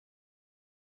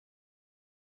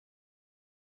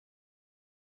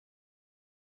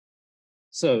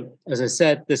So, as I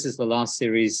said, this is the last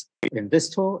series in this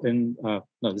talk.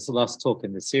 This is the last talk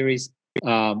in the series.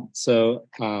 Our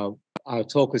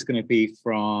talk is going to be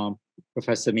from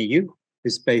Professor Mi Yu,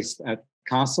 who's based at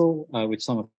Castle, which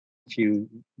some of you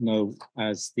know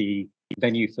as the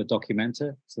venue for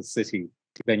Documenta. It's a city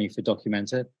venue for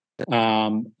Documenta.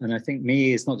 And I think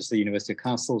Mi is not just the University of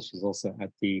Castle, she's also at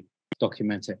the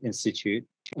Documenta Institute.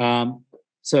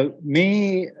 So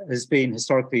Mi has been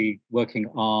historically working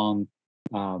on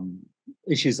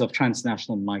issues of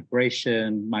transnational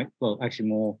migration, actually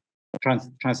more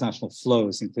transnational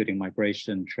flows, including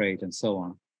migration, trade, and so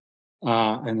on.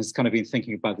 And has kind of been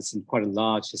thinking about this in quite a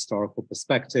large historical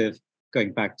perspective,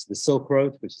 going back to the Silk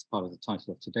Road, which is part of the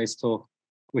title of today's talk,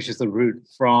 which is the route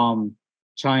from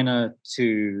China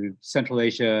to Central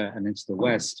Asia and into the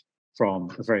West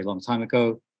from a very long time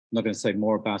ago. I'm not going to say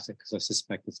more about it because I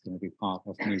suspect it's going to be part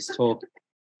of Mi's talk.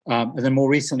 And then more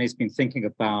recently, it's been thinking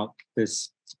about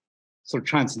this sort of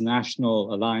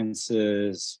transnational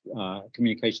alliances,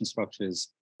 communication structures,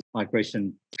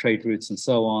 migration, trade routes, and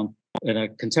so on, in a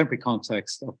contemporary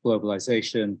context of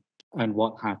globalization and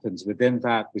what happens within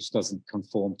that, which doesn't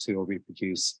conform to or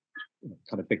reproduce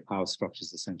kind of big power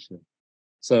structures, essentially.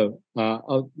 So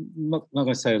I'm not going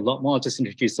to say a lot more. I'll just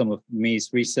introduce some of Mi's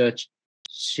research.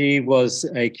 She was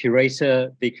the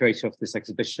curator of this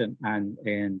exhibition and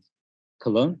in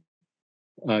Cologne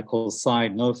called Psi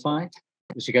No-Fi,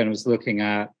 which again was looking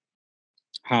at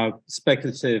how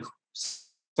speculative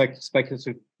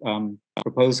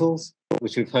proposals,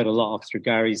 which we've heard a lot of through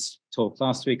Gary's talk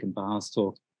last week and Baha's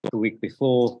talk the week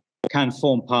before, can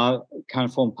form part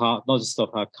not just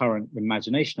of our current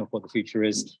imagination of what the future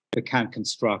is, but can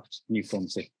construct new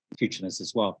forms of futureness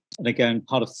as well. And again,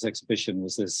 part of this exhibition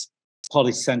was this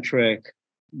polycentric,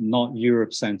 not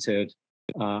Europe-centered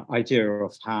idea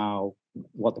of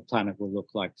what the planet will look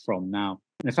like from now.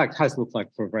 And in fact, has looked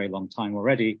like for a very long time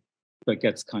already, but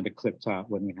gets kind of clipped out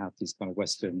when we have these kind of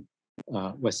Western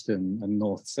and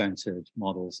North-centered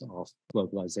models of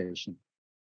globalization.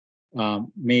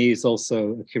 Mi is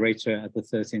also a curator at the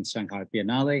 13th Shanghai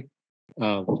Biennale,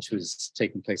 which was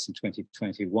taking place in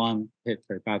 2021, hit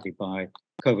very badly by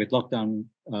COVID lockdown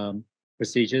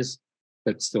procedures,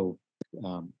 but still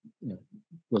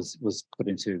was put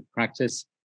into practice,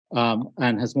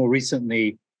 and has more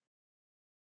recently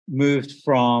moved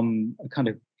from a kind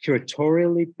of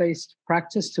curatorially based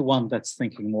practice to one that's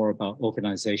thinking more about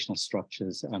organizational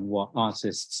structures and what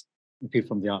artists and people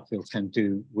from the art field can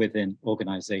do within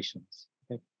organizations.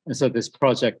 Okay? And so this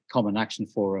project, Common Action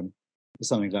Forum, is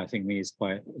something that I think Mi is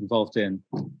quite involved in,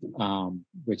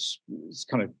 which is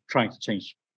kind of trying to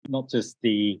change not just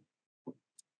the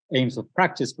aims of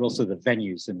practice, but also the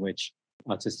venues in which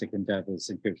artistic endeavors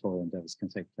and curatorial endeavors can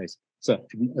take place. So,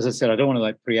 as I said, I don't want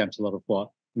to preempt a lot of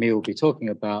what Mi will be talking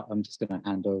about. I'm just going to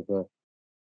hand over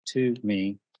to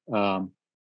Mi, who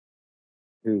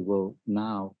will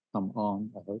now come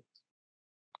on, I hope.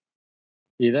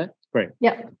 Are you there? Great.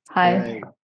 Yeah. Hi. Yay.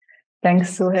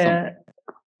 Thanks, Suhail.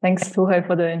 Thanks, Suhail,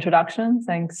 for the introduction.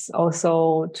 Thanks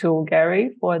also to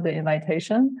Gary for the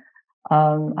invitation.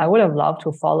 I would have loved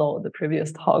to follow the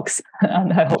previous talks,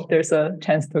 and I hope there's a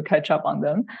chance to catch up on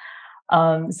them.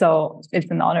 So it's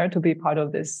an honor to be part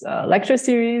of this lecture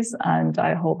series, and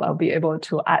I hope I'll be able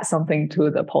to add something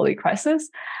to the poly crisis.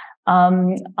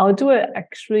 I'll do it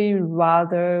actually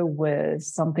rather with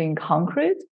something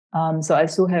concrete. So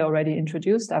as Suhail already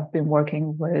introduced, I've been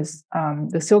working with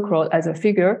the Silk Road as a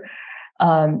figure,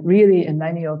 really in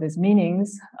many of its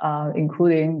meanings,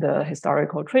 including the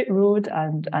historical trade route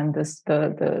and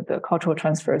the cultural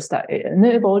transfers that it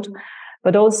enabled,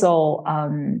 but also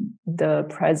the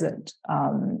present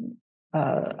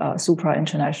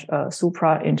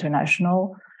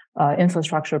supra-international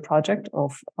infrastructure project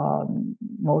of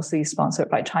mostly sponsored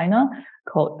by China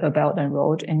called the Belt and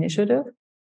Road Initiative.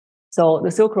 So the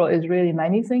Silk Road is really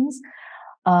many things.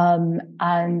 And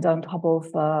on top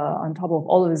of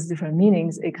all of these different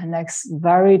meanings, it connects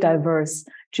very diverse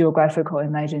geographical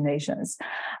imaginations.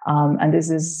 And this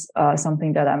is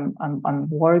something that I'm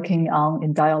working on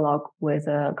in dialogue with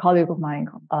a colleague of mine,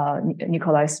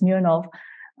 Nikolai Smirnov.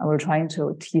 And we're trying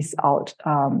to tease out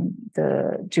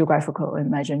the geographical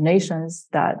imaginations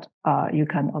that you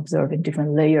can observe in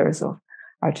different layers of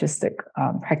artistic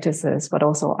practices, but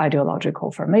also ideological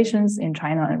formations in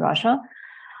China and Russia.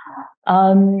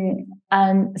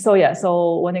 And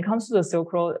so when it comes to the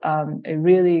Silk Road, it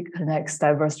really connects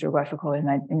diverse geographical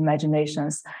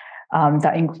imaginations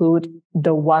that include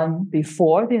the one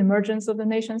before the emergence of the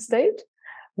nation state,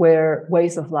 where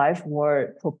ways of life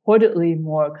were purportedly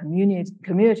more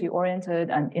community-oriented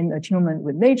and in attunement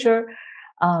with nature,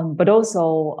 but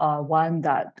also one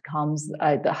that comes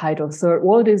at the height of third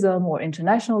worldism or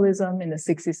internationalism in the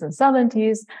 60s and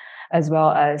 70s, as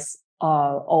well as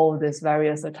all these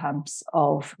various attempts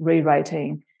of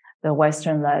rewriting the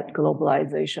Western-led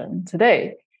globalization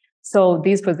today. So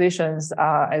these positions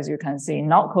are, as you can see,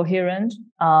 not coherent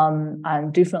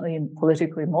and differently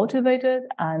politically motivated.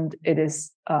 And it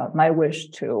is my wish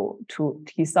to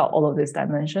tease out all of these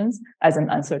dimensions as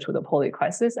an answer to the poly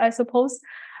crisis, I suppose,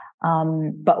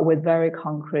 but with very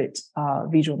concrete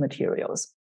visual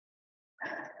materials.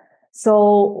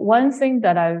 So one thing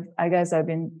that I guess I've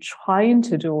been trying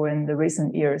to do in the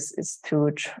recent years is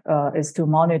to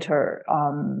monitor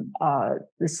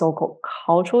the so-called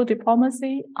cultural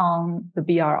diplomacy on the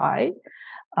BRI,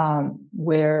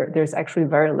 where there's actually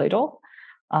very little,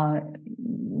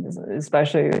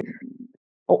 especially,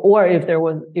 or if there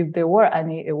were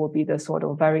any, it would be the sort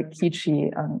of very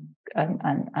kitschy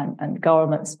and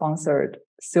government-sponsored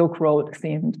Silk Road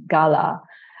themed gala.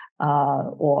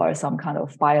 Or some kind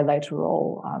of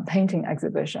bilateral painting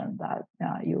exhibition that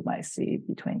you might see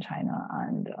between China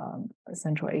and a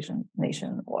Central Asian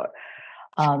nation or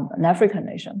an African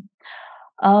nation.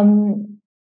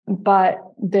 But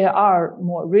there are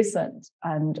more recent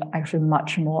and actually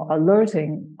much more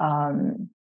alerting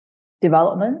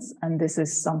developments. And this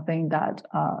is something that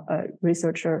a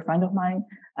researcher, a friend of mine,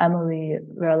 Emily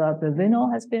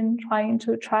Bevino, has been trying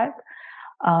to track.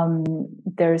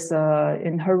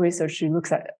 In her research, she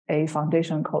looks at a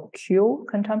foundation called Q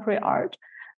Contemporary Art,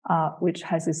 which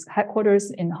has its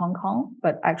headquarters in Hong Kong,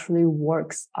 but actually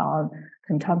works on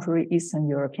contemporary Eastern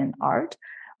European art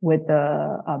with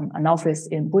an office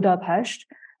in Budapest.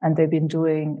 And they've been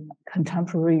doing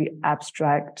contemporary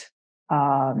abstract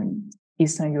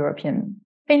Eastern European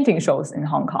painting shows in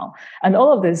Hong Kong. And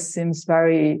all of this seems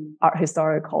very art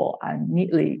historical and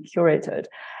neatly curated.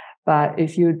 But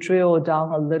if you drill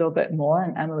down a little bit more,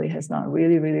 and Emily has done a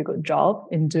really, really good job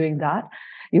in doing that,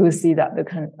 you will see that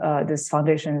this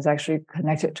foundation is actually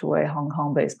connected to a Hong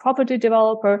Kong-based property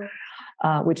developer,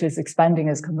 which is expanding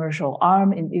its commercial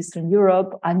arm in Eastern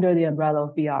Europe under the umbrella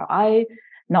of BRI,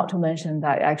 not to mention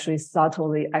that it actually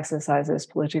subtly exercises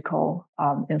political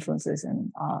influences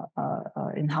in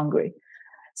Hungary.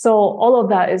 So all of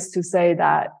that is to say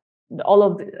that all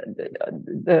of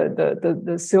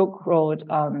the Silk Road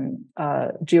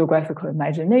geographical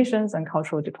imaginations and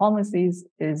cultural diplomacies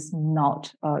is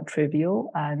not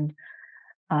trivial, and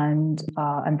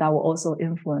that will also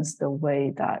influence the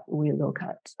way that we look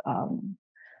at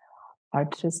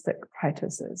artistic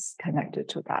practices connected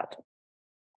to that.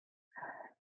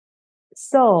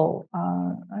 So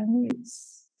let me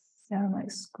share my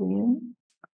screen.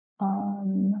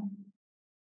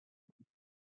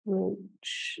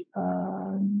 Which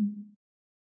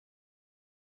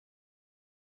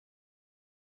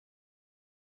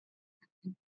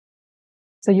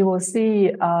so you will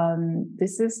see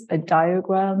this is a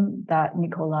diagram that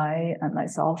Nikolai and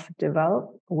myself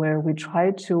developed, where we try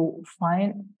to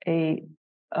find a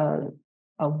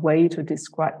way to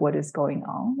describe what is going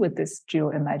on with this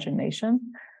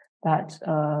geo-imagination that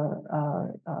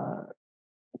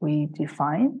we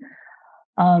define.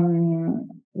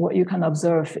 What you can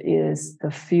observe is the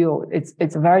field.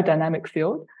 It's a very dynamic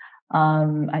field,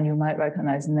 and you might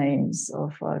recognize names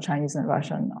of Chinese and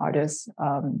Russian artists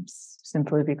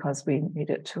simply because we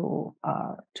needed to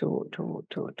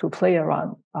play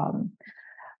around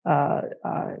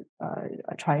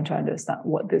trying to understand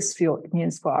what this field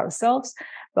means for ourselves.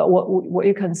 But what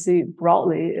you can see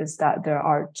broadly is that there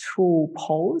are two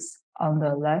poles. On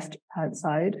the left-hand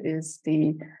side is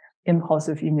the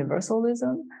impulsive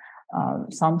universalism,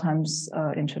 sometimes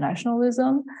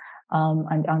internationalism,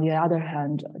 and on the other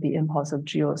hand, the impulse of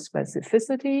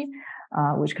geo-specificity,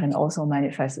 which can also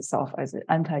manifest itself as an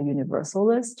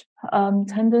anti-universalist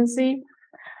tendency.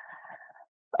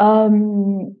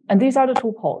 And these are the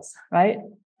two poles, right?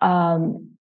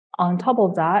 On top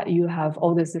of that, you have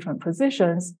all these different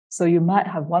positions. So you might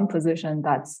have one position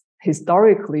that's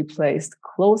historically placed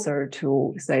closer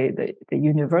to, say, the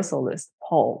universalist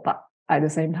pole, but at the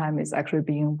same time, it's actually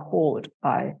being pulled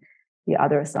by the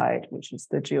other side, which is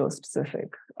the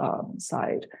geo-specific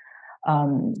side,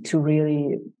 to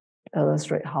really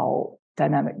illustrate how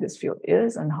dynamic this field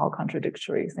is and how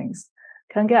contradictory things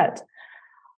can get.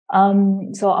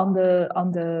 So on the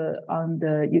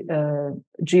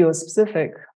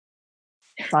geo-specific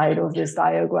side of this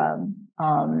diagram,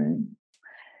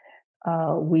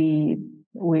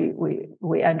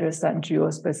 we understand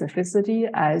geo-specificity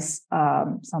as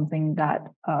something that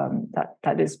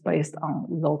is based on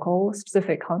local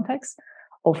specific context,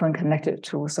 often connected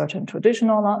to certain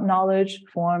traditional knowledge,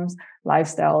 forms,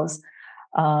 lifestyles,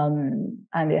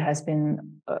 And it has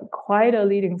been quite a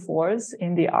leading force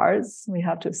in the arts, we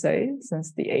have to say,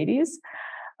 since the 80s.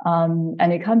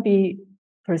 And it can be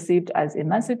perceived as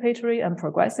emancipatory and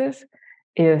progressive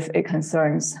if it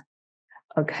concerns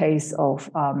a case of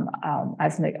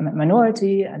ethnic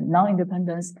minority and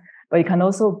non-independence, but it can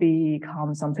also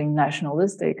become something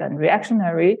nationalistic and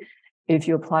reactionary if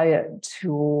you apply it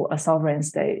to a sovereign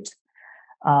state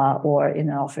or in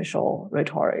an official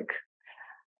rhetoric.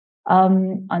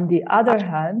 On the other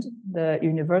hand, the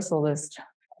universalist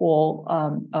pole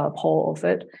of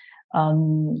it,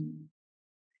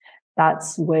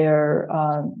 that's where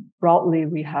broadly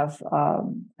we have a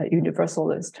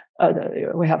universalist,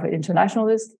 we have an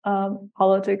internationalist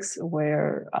politics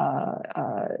where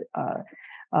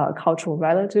cultural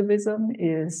relativism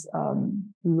is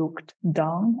looked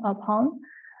down upon.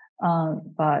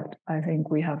 But I think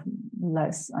we have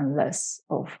less and less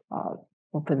of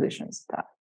positions that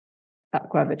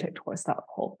gravitate towards that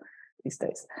pole these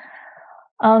days.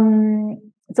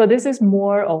 So this is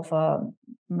more of a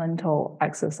mental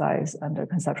exercise and a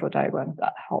conceptual diagram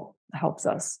that helps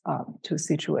us to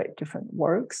situate different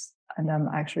works. And I'm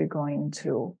actually going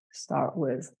to start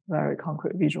with very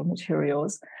concrete visual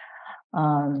materials.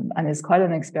 And it's quite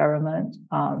an experiment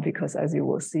because, as you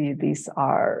will see, these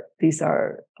are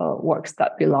works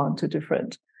that belong to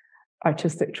different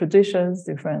artistic traditions,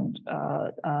 different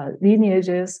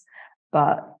lineages.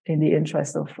 But in the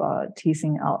interest of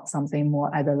teasing out something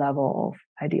more at the level of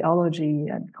ideology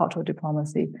and cultural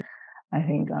diplomacy, I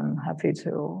think I'm happy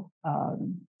to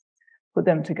put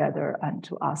them together and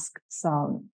to ask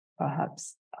some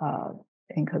perhaps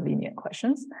inconvenient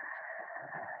questions.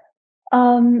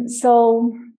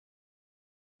 So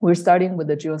we're starting with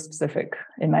the geo-specific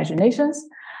imaginations.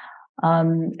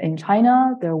 In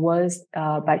China, there was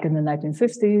back in the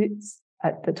 1950s,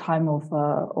 at the time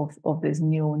of this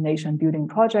new nation building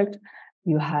project,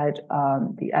 you had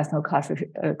the ethno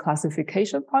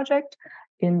classification project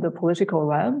in the political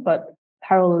realm, but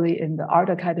parallelly in the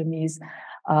art academies,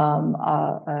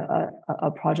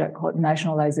 a project called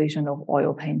nationalization of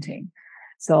oil painting.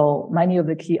 So many of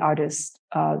the key artists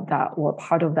that were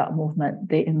part of that movement,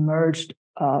 they emerged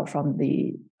from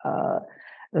the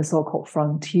so-called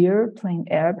frontier plein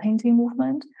air painting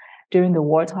movement during the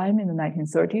wartime in the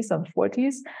 1930s and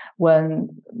 40s, when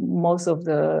most of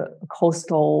the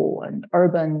coastal and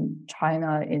urban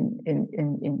China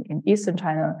in eastern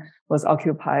China was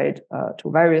occupied to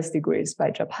various degrees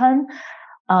by Japan.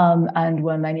 And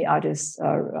when many artists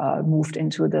moved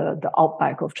into the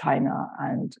outback of China,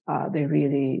 and they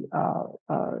really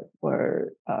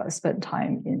spent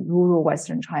time in rural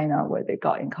Western China, where they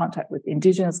got in contact with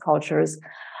indigenous cultures.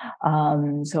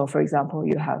 So, for example,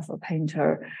 you have a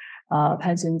painter,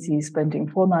 Pan Xunzi, spending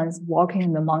 4 months walking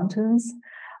in the mountains,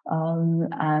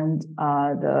 and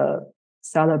the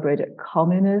celebrated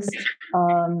communist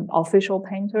official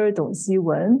painter Dong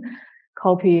Xiwen,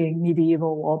 copying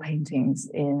medieval wall paintings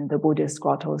in the Buddhist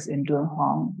grottos in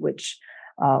Dunhuang, which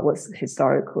was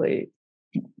historically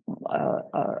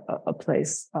a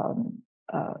place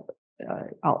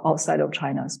outside of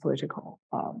China's political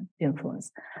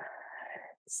influence.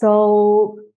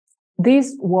 So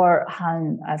these were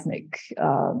Han ethnic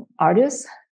artists.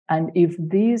 And if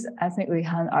these ethnically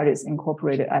Han artists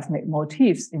incorporated ethnic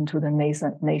motifs into the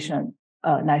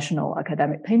national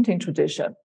academic painting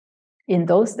tradition in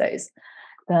those days,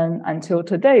 then until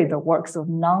today, the works of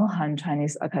non-Han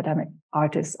Chinese academic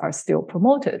artists are still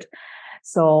promoted.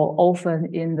 So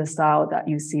often in the style that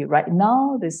you see right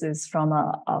now, this is from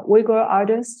a Uyghur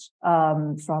artist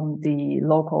from the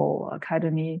local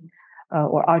academy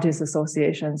or artist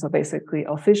association. So basically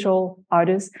official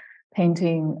artists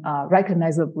painting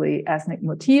recognizably ethnic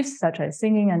motifs such as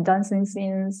singing and dancing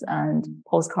scenes and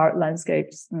postcard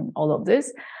landscapes and all of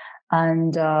this.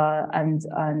 And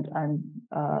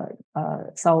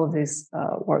some of these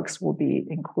works will be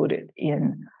included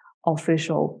in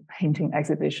official painting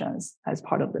exhibitions as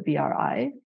part of the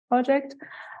BRI project.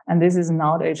 And this is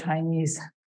not a Chinese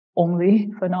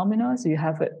only phenomenon. So you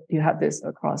have this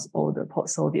across all the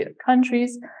post-Soviet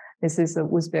countries. This is a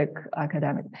Uzbek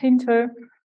academic painter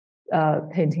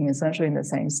painting essentially in the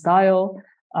same style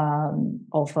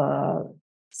of a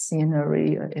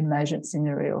scenery, imagined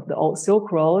scenery of the old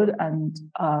Silk Road. And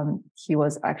he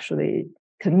was actually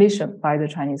commissioned by the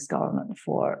Chinese government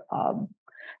for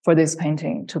this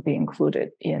painting to be included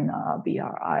in a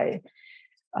BRI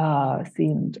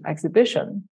themed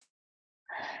exhibition.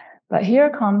 But here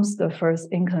comes the first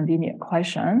inconvenient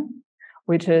question,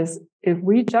 which is if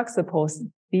we juxtapose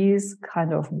these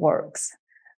kind of works,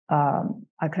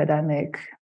 academic,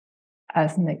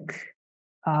 ethnic,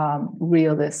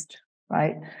 realist,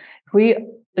 right? we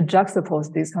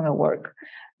juxtapose this kind of work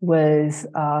with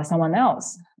someone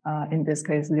else, in this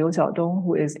case, Liu Xiaodong,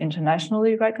 who is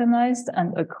internationally recognized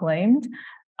and acclaimed,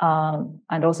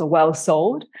 and also well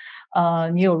sold,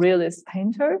 neorealist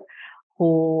painter,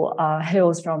 who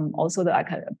hails from also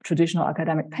the traditional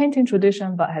academic painting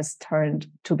tradition, but has turned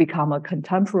to become a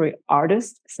contemporary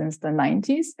artist since the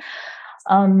 90s.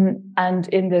 And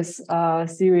in this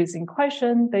series in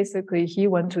question, basically, he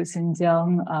went to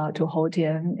Xinjiang, to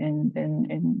Houtian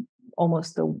in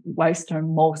almost the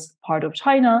westernmost part of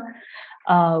China,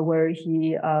 where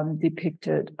he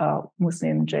depicted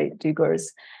Muslim jade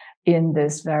diggers in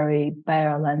this very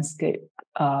bare landscape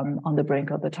on the brink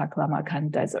of the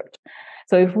Taklamakan Desert.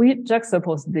 So if we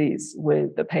juxtapose these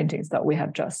with the paintings that we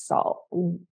have just saw,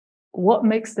 what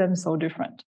makes them so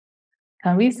different?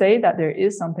 Can we say that there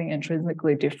is something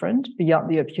intrinsically different beyond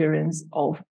the appearance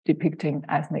of depicting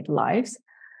ethnic lives?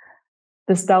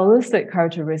 The stylistic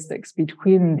characteristics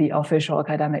between the official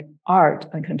academic art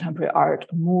and contemporary art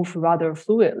move rather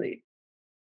fluidly.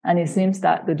 And it seems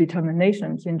that the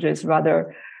determination hinges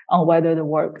rather on whether the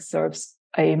work serves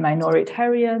a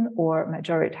minoritarian or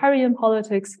majoritarian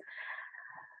politics,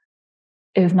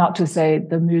 if not to say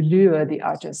the milieu the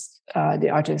artists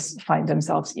find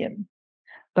themselves in.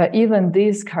 But even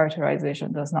this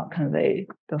characterization does not convey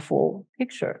the full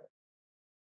picture.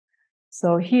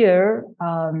 So here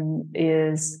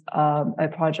is a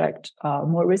project, a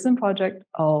more recent project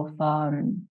of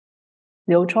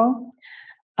Liu Chuang,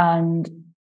 and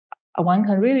one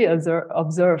can really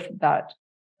observe that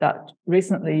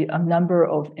recently a number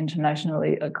of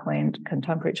internationally acclaimed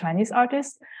contemporary Chinese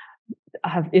artists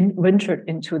have ventured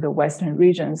into the Western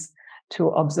regions to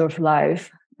observe life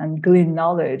and glean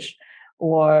knowledge,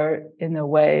 or in a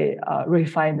way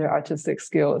refine their artistic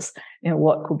skills in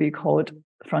what could be called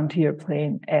frontier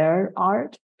plein air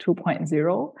art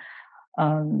 2.0.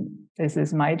 This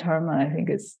is my term, and I think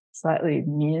it's slightly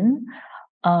mean.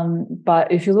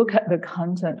 But if you look at the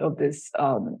content of this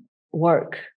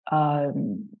work, of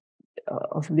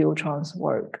Liu Chuang's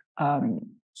work,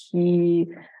 he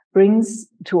brings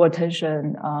to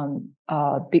attention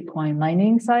Bitcoin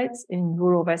mining sites in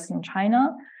rural Western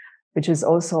China, which is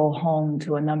also home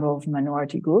to a number of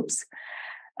minority groups.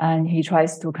 And he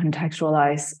tries to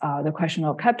contextualize the question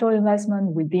of capital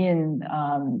investment within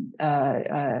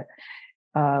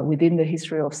the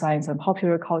history of science and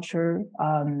popular culture.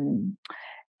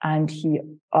 And he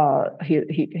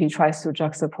tries to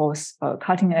juxtapose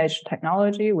cutting edge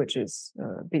technology, which is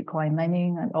Bitcoin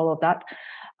mining and all of that,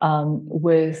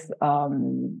 with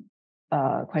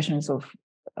questions of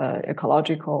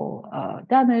ecological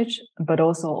damage, but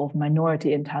also of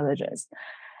minority intelligence.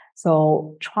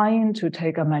 So trying to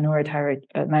take a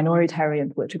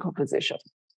minoritarian political position.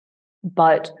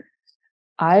 But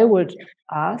I would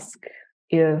ask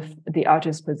if the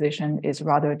artist's position is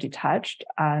rather detached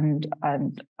and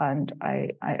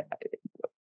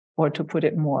or to put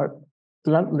it more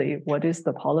bluntly, what is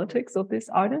the politics of this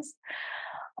artist?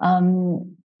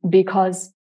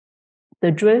 Because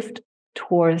the drift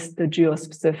towards the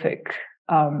geo-specific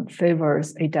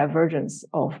favors a divergence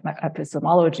of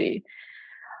epistemology.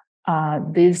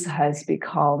 This has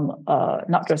become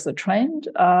not just a trend,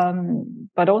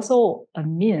 but also a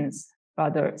means,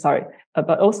 but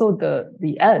also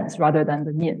the ends rather than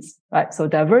the means, right? So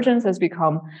divergence has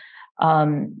become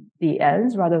the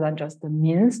ends rather than just the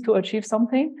means to achieve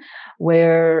something,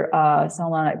 where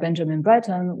someone like Benjamin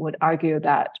Breton would argue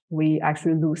that we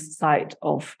actually lose sight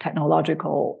of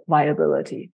technological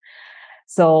viability.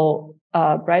 So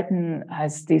Breton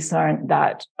has discerned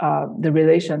that the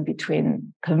relation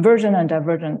between convergent and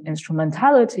divergent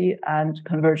instrumentality and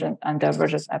convergent and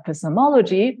divergent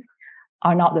epistemology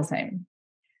are not the same.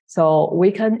 So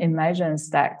we can imagine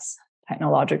stacks,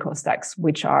 technological stacks,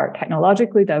 which are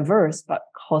technologically diverse but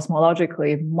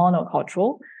cosmologically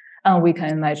monocultural. And we can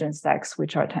imagine stacks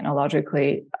which are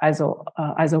technologically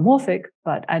isomorphic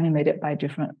but animated by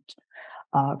different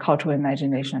cultural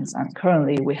imaginations, and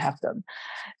currently we have them.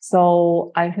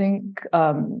 So I think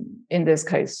in this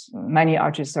case, many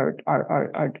artists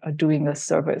are doing a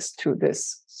service to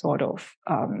this sort of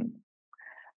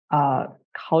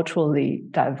culturally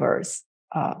diverse,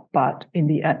 but in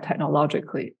the end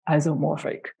technologically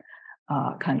isomorphic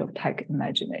kind of tech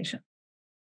imagination.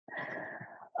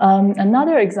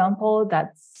 Another example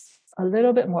that's a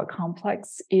little bit more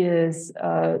complex is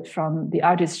from the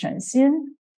artist Shen Xin.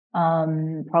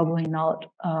 Probably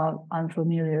not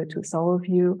unfamiliar to some of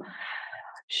you.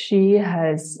 She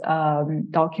has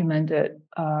documented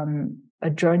a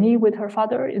journey with her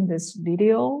father in this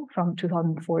video from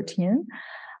 2014.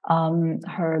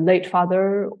 Her late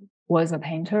father was a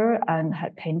painter and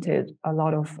had painted a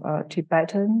lot of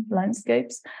Tibetan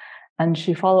landscapes. And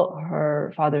she followed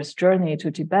her father's journey to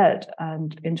Tibet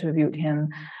and interviewed him,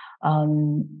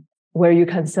 where you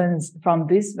can sense from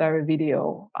this very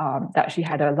video that she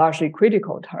had a largely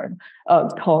critical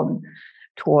tone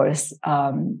towards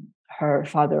her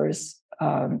father's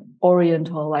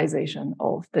orientalization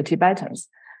of the Tibetans.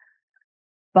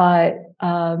 But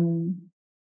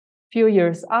few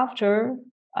years after,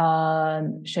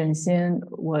 Shenxin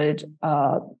would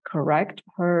correct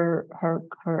her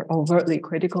overtly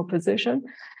critical position.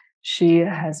 She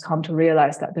has come to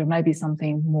realize that there might be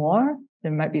something more,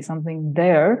 there might be something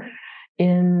there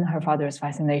in her father's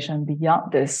fascination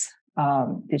beyond this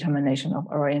determination of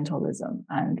Orientalism.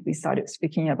 And we started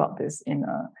speaking about this in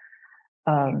a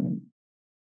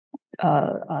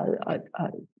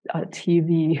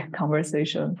TV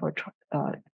conversation for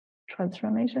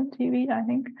Transformation TV, I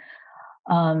think.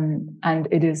 And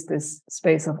it is this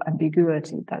space of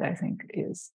ambiguity that I think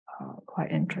is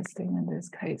quite interesting in this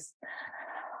case.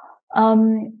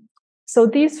 So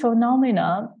these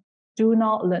phenomena do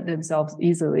not lend themselves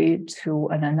easily to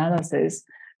an analysis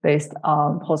based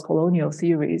on post-colonial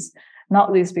theories,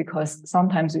 not least because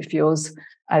sometimes it feels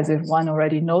as if one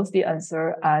already knows the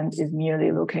answer and is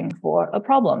merely looking for a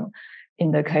problem.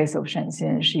 In the case of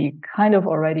Shenxin, she kind of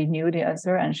already knew the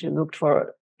answer, and she looked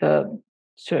for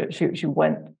she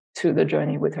went to the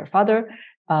journey with her father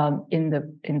in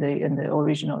the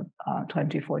original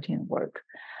 2014 work.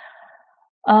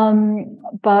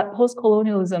 But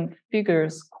post-colonialism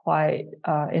figures quite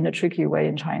in a tricky way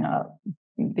in China,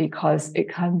 because it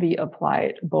can be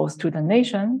applied both to the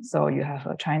nation, so you have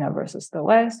a China versus the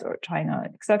West or China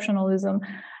exceptionalism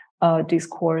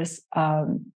discourse,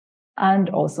 and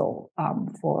also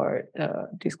for the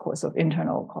discourse of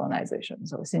internal colonization,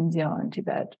 so Xinjiang and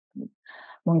Tibet,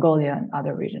 Mongolia and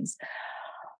other regions.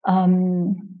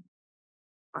 And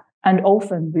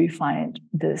often we find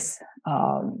this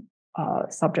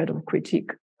subject of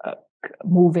critique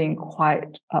moving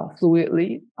quite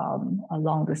fluidly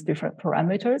along these different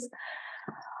parameters.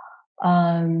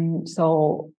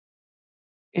 So,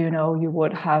 you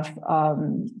would have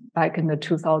back in the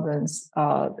 2000s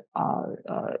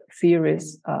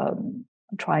theories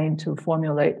trying to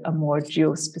formulate a more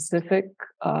geo-specific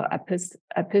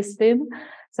episteme,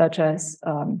 such as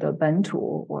the Bantu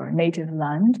or native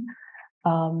land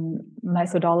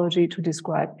methodology to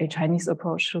describe a Chinese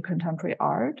approach to contemporary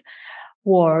art,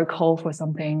 or call for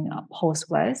something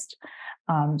post-West,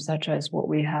 such as what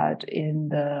we had in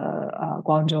the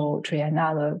Guangzhou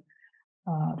Triennale,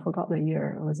 forgot the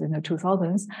year, it was in the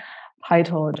 2000s,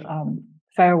 titled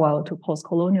Farewell to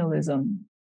Post-Colonialism.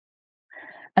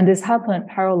 And this happened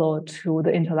parallel to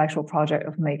the intellectual project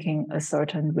of making a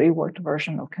certain reworked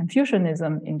version of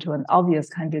Confucianism into an obvious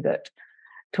candidate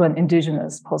to an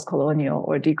indigenous post-colonial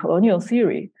or decolonial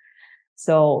theory.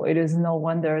 So it is no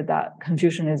wonder that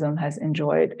Confucianism has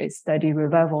enjoyed a steady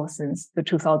revival since the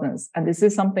 2000s. And this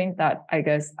is something that I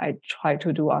guess I try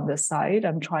to do on the side.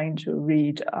 I'm trying to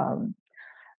read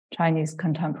Chinese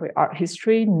contemporary art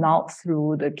history, not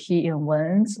through the key in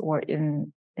Wen's or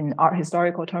in art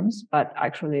historical terms, but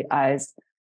actually as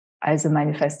a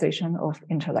manifestation of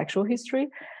intellectual history,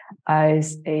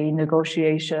 as a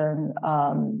negotiation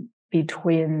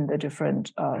between the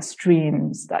different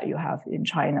streams that you have in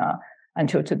China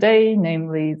until today,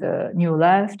 namely the New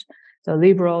Left, the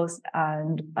liberals,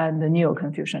 and the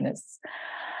Neo-Confucianists.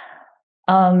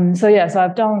 So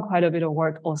I've done quite a bit of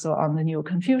work also on the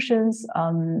Neo-Confucians.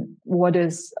 What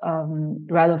is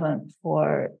relevant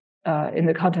for in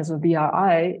the context of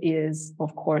BRI is,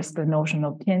 of course, the notion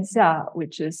of tianxia,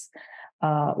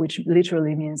 which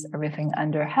literally means everything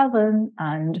under heaven,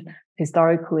 and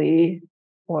historically,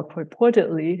 or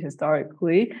purportedly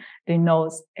historically,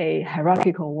 denotes a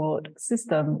hierarchical world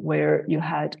system where you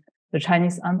had the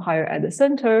Chinese Empire at the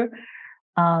center,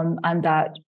 and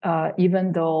that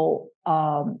even though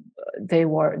they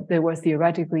were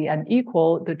theoretically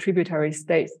unequal, the tributary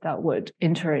states that would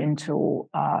enter into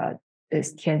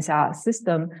this tianxia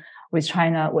system with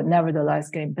China would nevertheless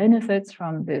gain benefits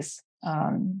from this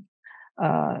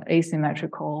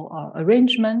asymmetrical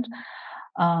arrangement.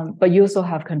 But you also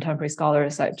have contemporary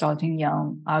scholars like Zhao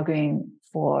Jingyang arguing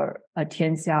for a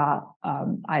tianxia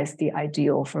as the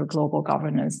ideal for global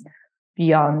governance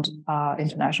beyond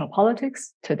international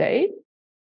politics today.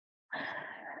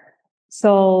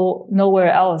 So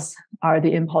nowhere else are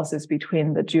the impulses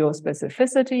between the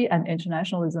geo-specificity and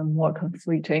internationalism more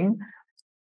conflicting.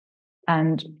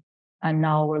 And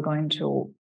now we're going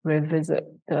to revisit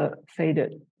the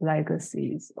faded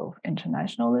legacies of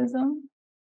internationalism.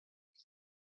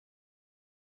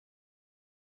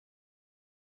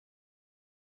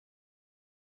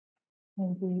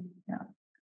 maybe, yeah.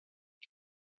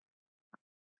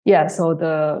 Yeah, so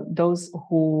those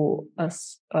who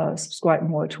subscribe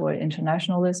more to an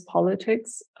internationalist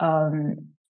politics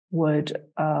would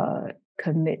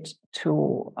commit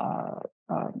to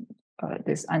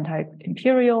this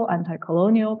anti-imperial,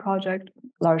 anti-colonial project,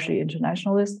 largely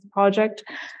internationalist project,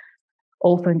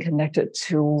 often connected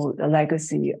to the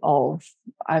legacy of,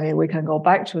 I mean, we can go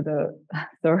back to the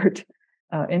third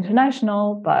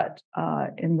international, but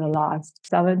in the last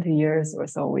 70 years or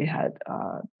so, we had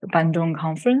the Bandung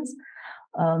Conference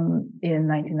in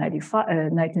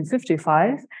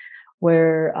 1955,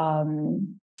 where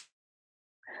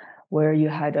you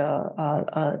had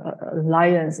a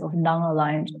alliance of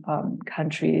non-aligned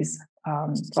countries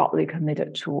broadly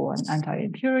committed to an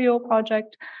anti-imperial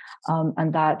project,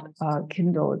 and that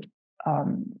kindled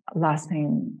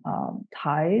lasting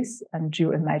ties and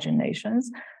geo-imaginations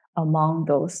among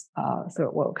those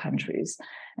third world countries.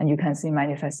 And you can see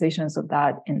manifestations of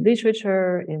that in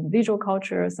literature, in visual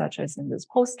culture, such as in this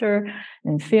poster,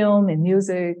 in film, in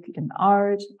music, in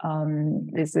art.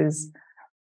 This is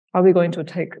probably going to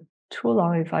take too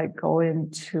long if I go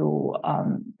into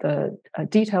the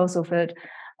details of it.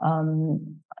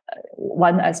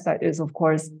 One aspect is, of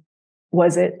course,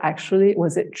 was it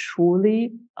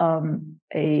truly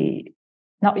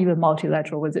not even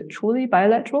multilateral, was it truly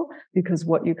bilateral? Because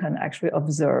what you can actually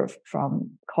observe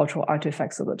from cultural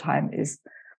artifacts of the time is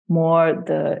more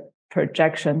the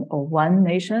projection of one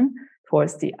nation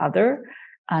towards the other,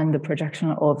 and the projection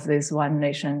of this one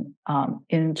nation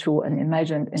into an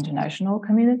imagined international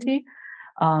community,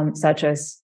 such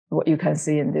as what you can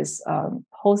see in this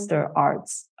poster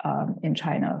arts in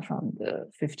China from the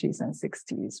 50s and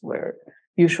 60s, where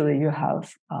usually you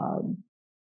have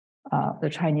the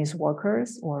Chinese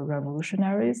workers or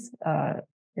revolutionaries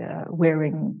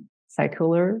wearing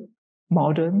secular,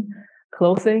 modern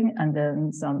clothing, and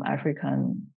then some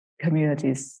African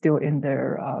communities still in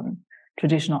their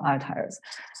traditional attires.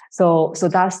 So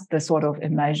that's the sort of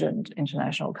imagined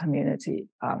international community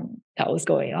that was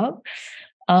going up.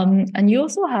 And you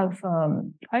also have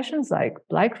questions like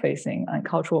blackfacing and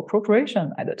cultural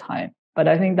appropriation at the time. But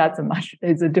I think that's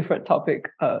it's a different topic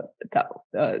that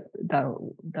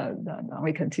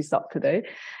we can tease up today.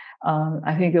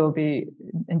 I think it will be,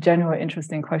 in general,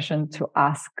 interesting question to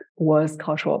ask: was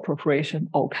cultural appropriation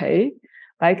okay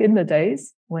back in the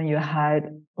days when you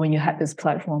had this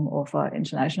platform of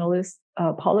internationalist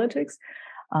politics?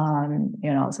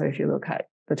 So if you look at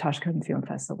the Tashkent Film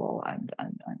Festival and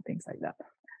things like that,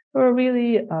 there were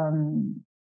really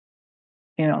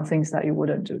things that you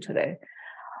wouldn't do today.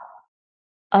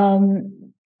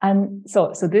 And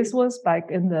so this was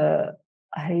back in the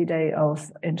heyday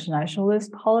of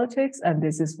internationalist politics, and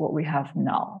this is what we have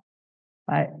now,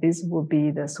 right? This will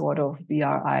be the sort of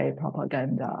BRI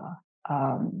propaganda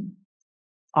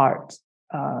art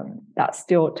that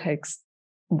still takes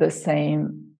the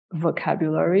same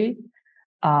vocabulary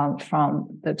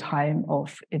from the time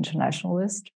of the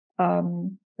internationalist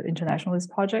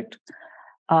project.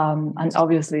 And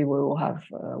obviously, we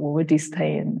will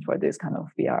disdain for this kind of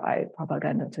BRI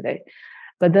propaganda today.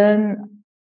 But then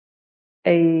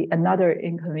another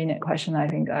inconvenient question I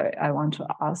think I want to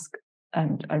ask,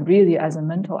 and really as a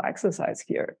mental exercise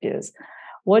here, is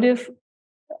what if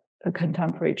a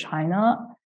contemporary China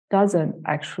doesn't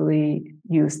actually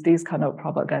use this kind of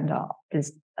propaganda,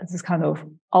 this kind of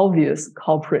obvious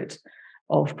culprit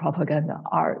of propaganda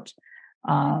art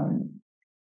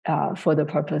for the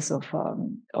purpose of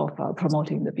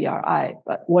promoting the BRI.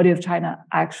 But what if China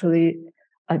actually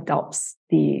adopts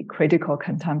the critical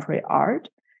contemporary art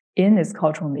in its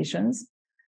cultural missions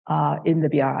in the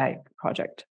BRI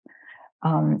project?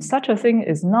 Such a thing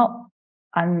is not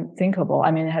unthinkable.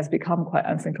 I mean, it has become quite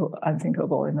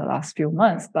unthinkable in the last few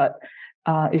months. But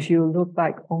if you look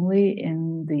back only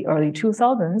in the early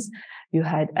 2000s, you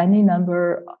had any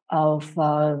number of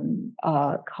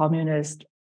communist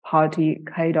party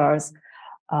cadres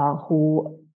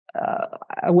who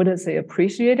I wouldn't say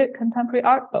appreciated contemporary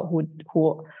art, but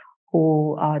who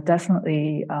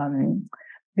definitely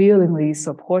vehemently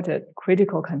supported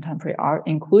critical contemporary art,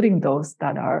 including those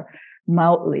that are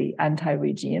mildly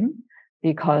anti-regime,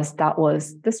 because that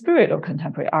was the spirit of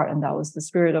contemporary art, and that was the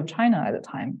spirit of China at the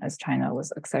time, as China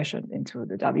was accessioned into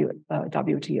the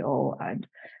WTO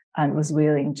and was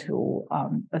willing to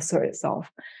assert itself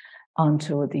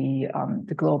onto the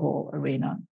global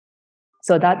arena.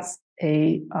 So that's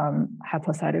a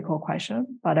hypothetical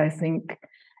question, but I think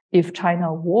if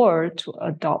China were to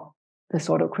adopt the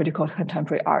sort of critical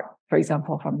contemporary art, for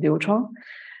example, from Liu Chong,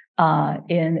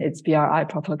 in its BRI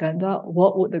propaganda,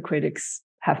 what would the critics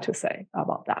have to say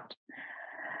about that?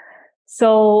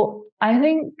 So I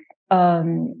think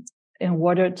in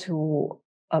order to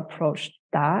approach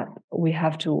that, we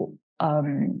have to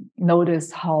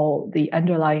notice how the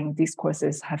underlying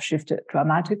discourses have shifted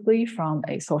dramatically from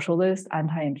a socialist,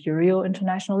 anti-imperial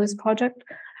internationalist project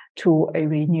to a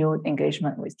renewed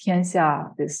engagement with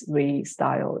Tianxia, this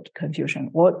restyled Confucian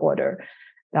world order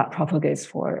that propagates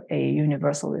for a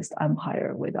universalist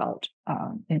empire without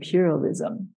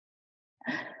imperialism.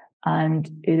 And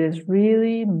it is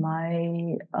really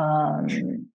my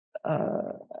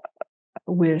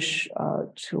wish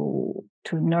to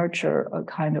nurture a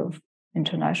kind of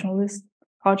internationalist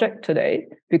project today,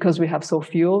 because we have so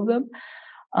few of them.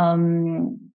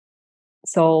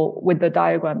 So with the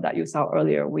diagram that you saw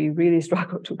earlier, we really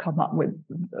struggled to come up with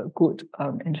good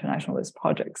internationalist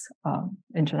projects,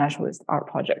 internationalist art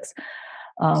projects.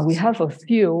 We have a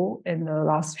few in the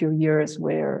last few years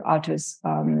where artists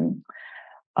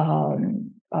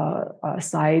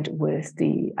side with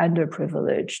the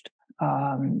underprivileged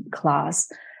class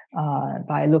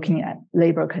by looking at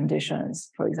labor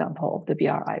conditions, for example, the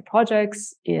BRI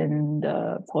projects in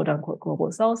the quote-unquote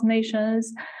global south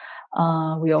nations.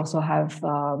 We also have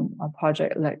a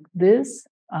project like this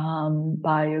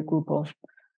by a group of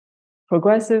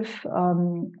progressive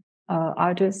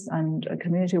artists and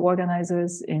community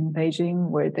organizers in Beijing,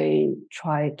 where they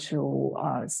try to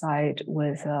side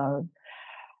with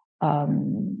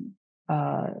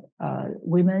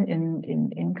women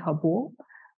in Kabul,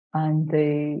 and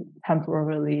they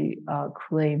temporarily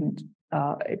claimed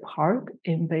a park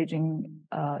in Beijing.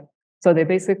 So they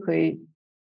basically,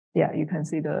 yeah, you can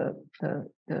see the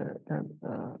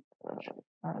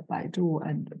Baidu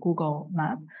and Google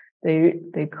map.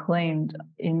 They claimed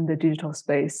in the digital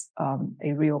space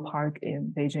a real park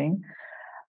in Beijing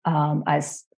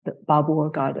as the Babur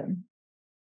Garden.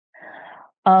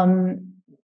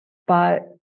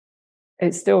 But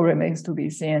it still remains to be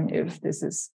seen if this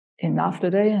is enough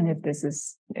today, and if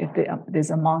this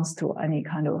amounts to any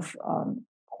kind of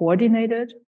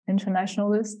coordinated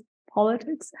internationalist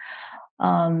politics.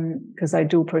 Because I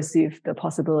do perceive the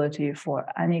possibility for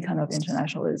any kind of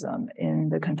internationalism in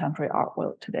the contemporary art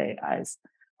world today as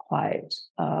quite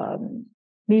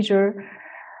meager,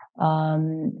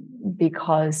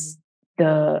 because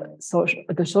the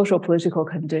social political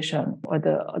condition or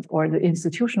the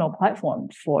institutional platform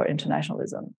for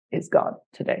internationalism is gone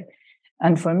today.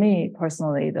 And for me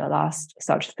personally, the last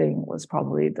such thing was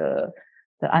probably the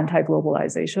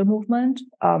anti-globalization movement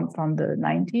from the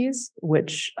 90s,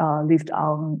 which lived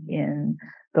on in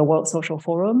the World Social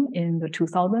Forum in the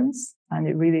 2000s, and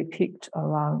it really peaked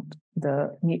around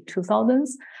the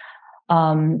mid-2000s,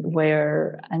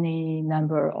 where any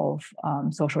number of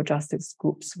social justice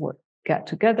groups would get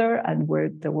together, and where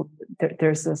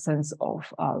there's a sense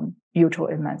of mutual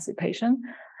emancipation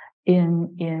in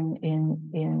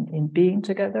being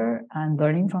together and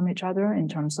learning from each other in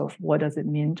terms of what does it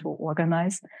mean to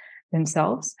organize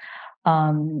themselves.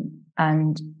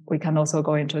 And we can also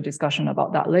go into a discussion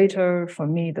about that later. For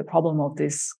me, the problem of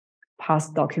this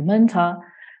past documenta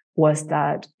was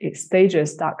that it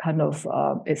stages that kind of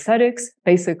aesthetics.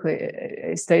 Basically,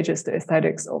 it stages the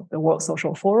aesthetics of the World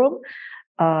Social Forum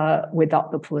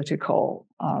without the political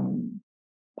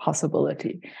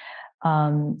possibility.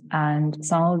 And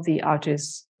some of the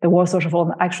artists, the World Social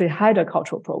Forum actually had a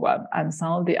cultural program, and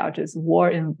some of the artists were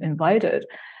invited.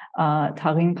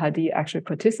 Tarin Padi actually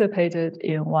participated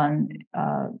in one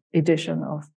edition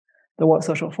of the World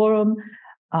Social Forum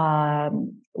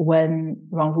when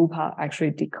Rangrupa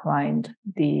actually declined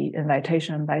the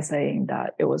invitation by saying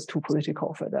that it was too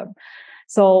political for them.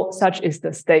 So such is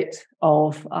the state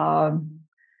of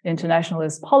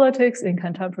internationalist politics in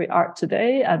contemporary art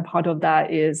today, and part of that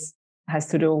has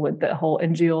to do with the whole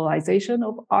NGOization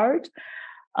of art.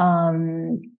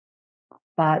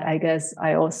 But I guess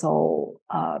I also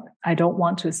I don't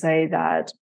want to say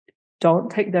that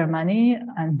don't take their money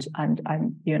and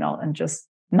just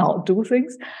not do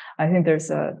things. I think there's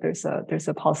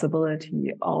a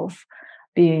possibility of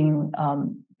being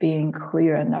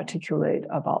clear and articulate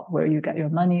about where you get your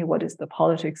money, what is the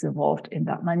politics involved in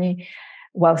that money,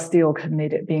 while still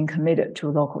being committed to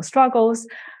local struggles.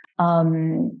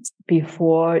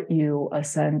 Before you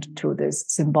ascend to this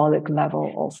symbolic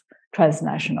level of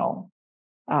transnational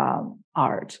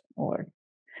art, or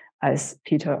as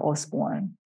Peter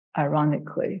Osborne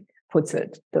ironically puts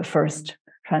it, the first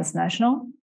transnational.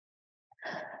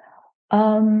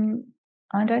 And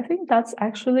I think that's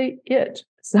actually it.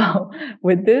 So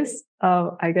with this,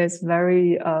 I guess,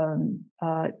 very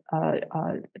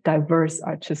diverse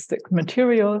artistic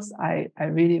materials, I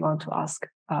really want to ask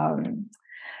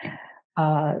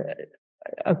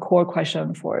a core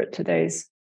question for today's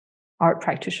art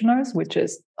practitioners, which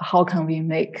is how can we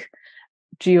make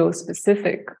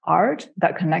geo-specific art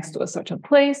that connects to a certain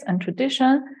place and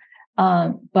tradition,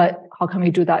 but how can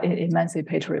we do that in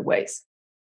emancipatory ways,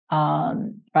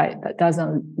 right? That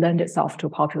doesn't lend itself to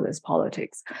populist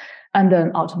politics. And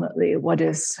then ultimately, what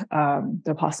is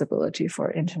the possibility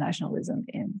for internationalism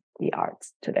in the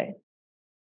arts today?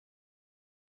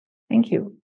 Thank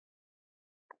you.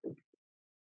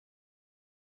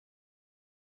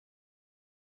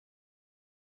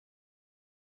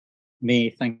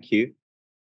 Thank you.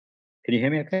 Can you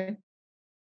hear me okay?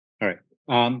 All right.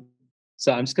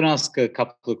 So I'm just going to ask a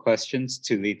couple of questions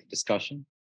to lead the discussion,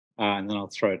 and then I'll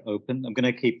throw it open. I'm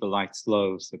going to keep the lights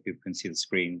low so people can see the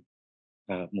screen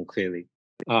more clearly.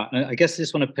 I guess I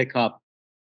just want to pick up,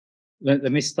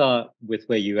 let me start with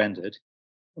where you ended,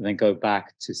 and then go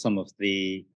back to some of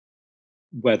the,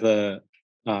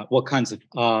 what kinds of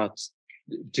art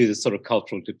do the sort of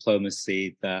cultural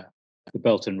diplomacy that the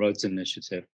Belt and Roads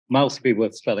Initiative. Might also be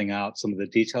worth spelling out some of the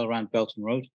detail around Belt and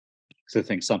Road, because I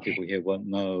think some people here won't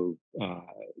know,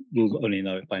 will only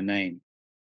know it by name.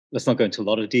 Let's not go into a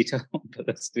lot of detail, but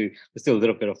let's do a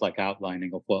little bit of like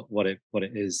outlining of what it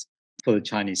is for the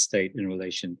Chinese state in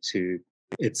relation to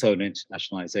its own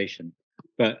internationalization.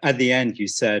 But at the end, you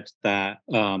said that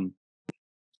you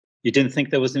didn't think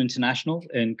there was an international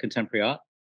in contemporary art,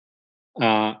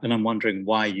 and I'm wondering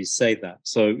why you say that.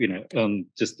 So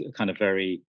just a kind of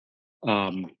very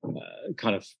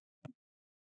kind of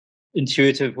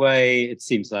intuitive way, it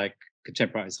seems like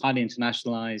contemporary art is highly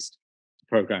internationalized. The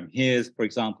program here, for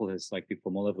example, is like people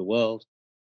from all over the world.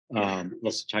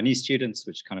 Lots of Chinese students,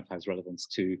 which kind of has relevance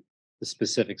to the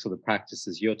specifics of the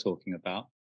practices you're talking about.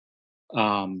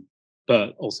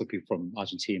 But also people from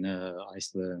Argentina,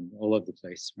 Iceland, all over the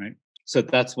place, right? So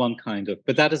that's one kind of,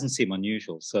 but that doesn't seem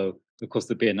unusual. So of course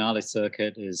the Biennale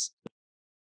circuit is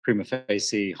prima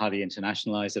facie highly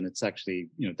internationalized, and it's actually,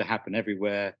 they happen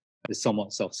everywhere. They're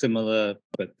somewhat self-similar,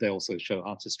 but they also show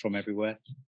artists from everywhere.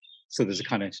 So there's a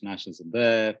kind of internationalism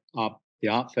there. The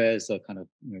art fairs are kind of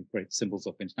great symbols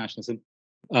of internationalism.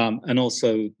 And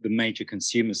also the major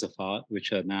consumers of art,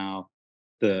 which are now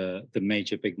the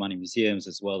major big money museums,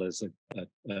 as well as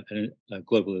a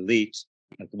global elite,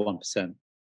 like the 1%,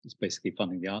 is basically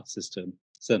funding the art system,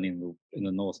 certainly in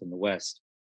the North and the West.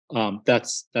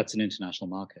 That's an international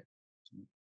market.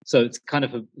 So it's kind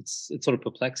of it's sort of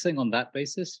perplexing on that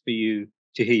basis for you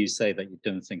to hear you say that you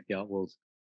don't think the art world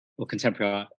or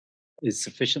contemporary art is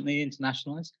sufficiently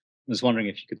internationalized. I was wondering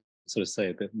if you could sort of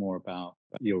say a bit more about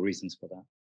your reasons for that.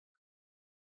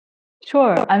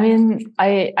 Sure. I mean,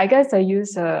 I guess I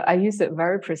use it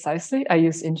very precisely. I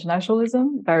use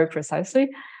internationalism very precisely,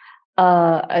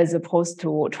 as opposed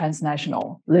to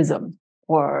transnationalism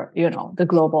or the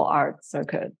global art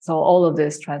circuit. So all of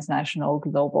this transnational,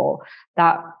 global,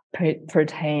 that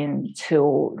pertain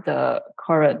to the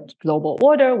current global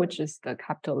order, which is the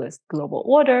capitalist global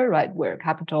order, right? Where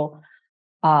capital,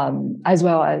 as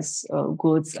well as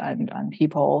goods and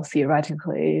people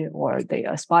theoretically, or they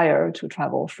aspire to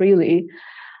travel freely.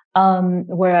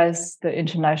 Whereas the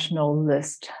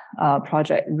internationalist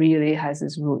project really has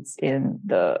its roots in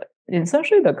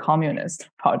essentially the communist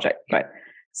project, right?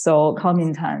 So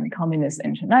Kuomintang, Communist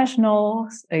International,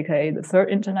 aka the Third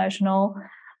International,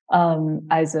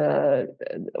 as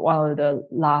one of the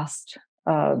last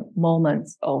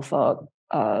moments of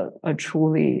a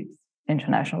truly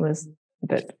internationalist, a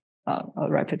bit a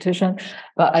repetition,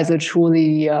 but as a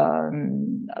truly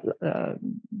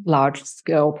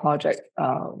large-scale project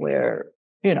where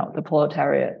the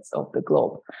proletariats of the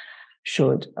globe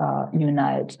should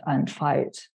unite and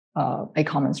fight a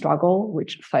common struggle,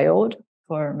 which failed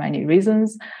for many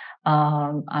reasons,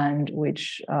 and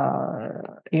which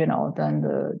then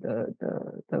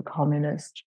the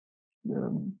communist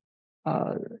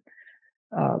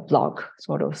bloc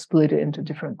sort of split it into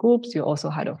different groups. You also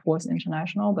had a Fourth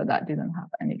International, but that didn't have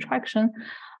any traction.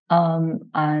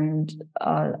 And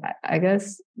I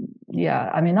guess,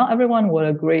 I mean, not everyone would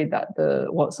agree that the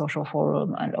World Social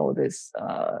Forum and all these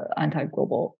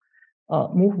anti-global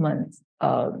movements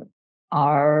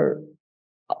are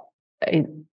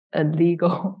a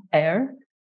legal heir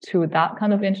to that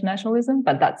kind of internationalism,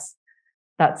 but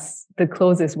that's the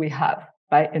closest we have,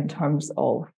 right, in terms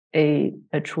of a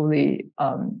truly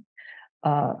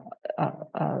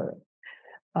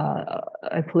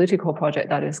a political project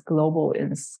that is global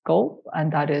in scope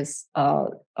and that is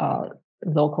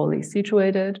locally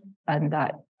situated and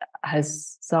that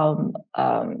has some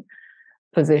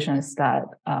positions that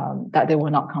they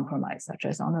will not compromise, such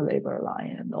as on the labor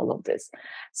line and all of this.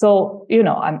 So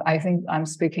I think I'm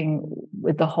speaking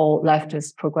with the whole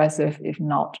leftist progressive, if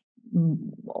not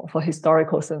for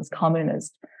historical sense,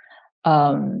 communist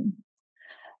notion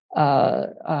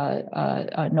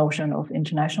of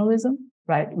internationalism,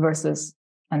 right? Versus,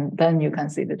 and then you can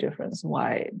see the difference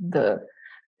why the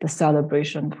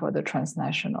celebration for the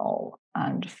transnational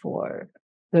and for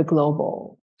the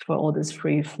global, for all this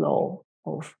free flow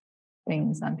of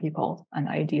things and people and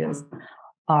ideas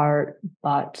are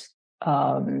but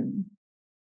in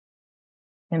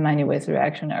many ways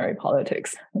reactionary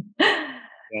politics.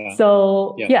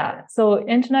 So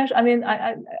international. I mean,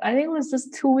 I think it was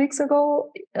just 2 weeks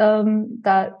ago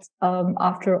that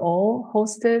After All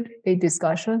hosted a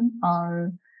discussion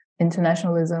on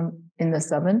internationalism in the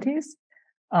 70s,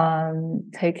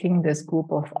 taking this group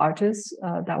of artists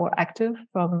that were active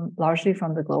largely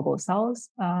from the global south,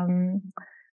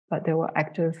 but they were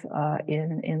active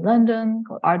in London,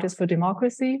 called Artists for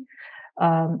Democracy.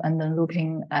 And then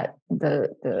looking at the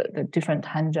different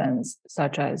tangents,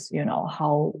 such as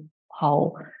how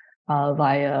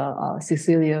via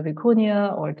Cecilia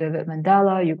Vicuña or David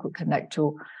Mandela you could connect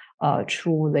to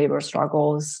true labor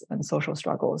struggles and social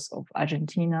struggles of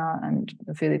Argentina and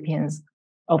the Philippines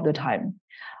of the time.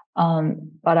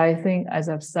 But I think, as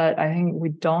I've said, I think we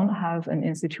don't have an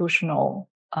institutional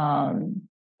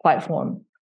platform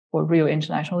for real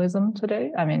internationalism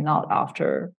today. I mean, not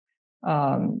after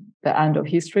the end of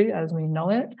history as we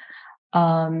know it.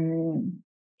 And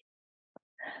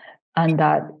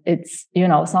that it's,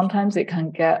 sometimes it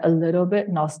can get a little bit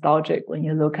nostalgic when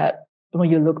you look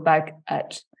back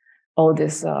at all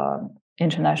this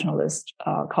internationalist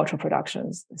cultural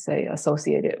productions, say,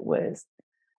 associated with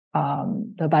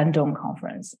the Bandung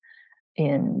Conference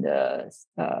in the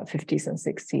 50s and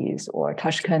 60s, or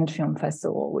Tashkent Film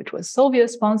Festival, which was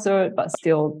Soviet-sponsored, but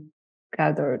still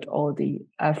gathered all the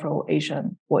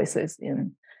Afro-Asian voices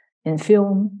in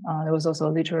film. There was also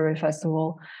a literary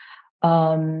festival.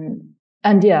 And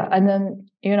then,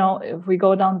 if we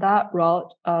go down that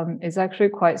route, it's actually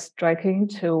quite striking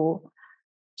to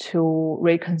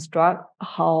reconstruct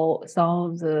how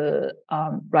some of the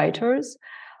writers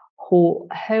who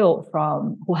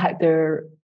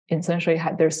essentially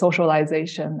had their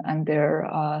socialization and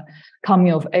their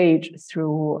coming of age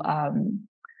through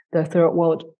the Third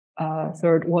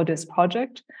Worldist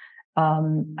project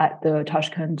at the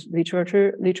Tashkent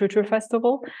Literature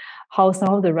Festival, how some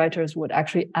of the writers would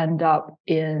actually end up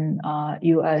in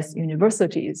US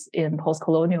universities in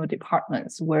post-colonial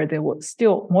departments where they would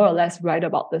still more or less write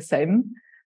about the same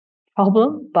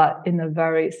problem, but in a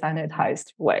very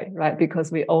sanitized way, right? Because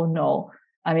we all know,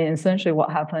 I mean, essentially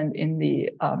what happened in the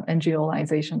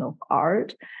NGOization of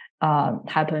art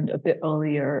happened a bit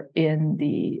earlier in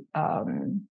the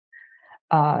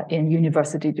in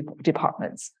university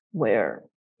departments where,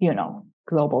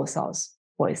 global South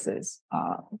voices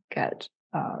get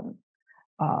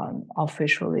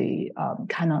officially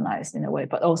canonized in a way,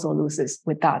 but also loses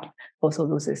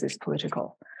its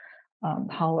political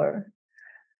power.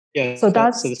 Yeah. So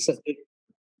that's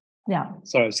yeah.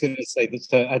 Sorry, I was going to say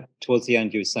that towards the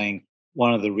end, you were saying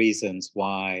one of the reasons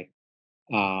why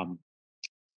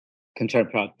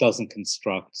contemporary art doesn't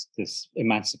construct this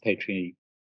emancipatory.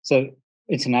 So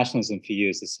internationalism for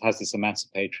you has this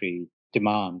emancipatory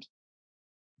demand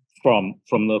from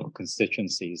local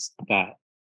constituencies that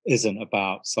isn't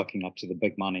about sucking up to the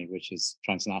big money, which is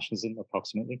transnationalism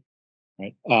approximately,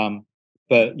 right?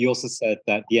 But you also said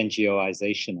that the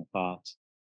NGOization of art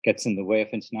gets in the way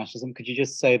of internationalism. Could you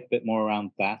just say a bit more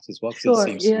around that as well? Sure.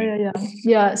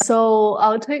 Yeah. So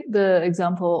I'll take the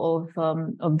example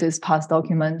of this past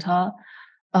documenta.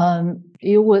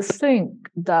 You would think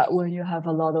that when you have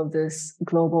a lot of this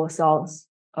global South,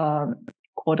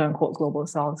 quote unquote global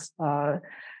South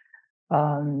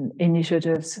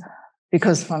initiatives,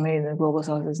 because for me the global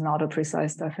South is not a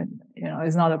precise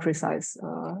it's not a precise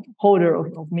holder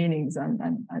of meanings,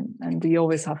 and we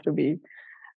always have to be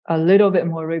a little bit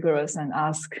more rigorous and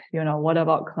ask, what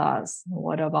about class?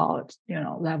 What about,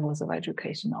 levels of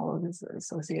education, all of these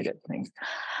associated things.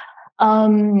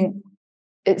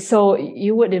 So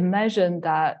you would imagine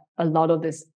that a lot of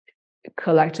these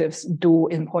collectives do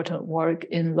important work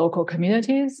in local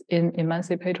communities in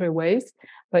emancipatory ways.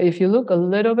 But if you look a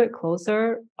little bit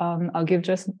closer, I'll give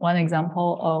just one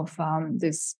example of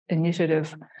this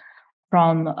initiative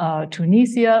from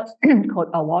Tunisia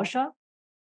called Awasha,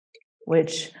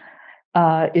 which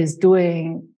is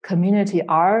doing community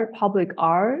art, public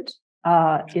art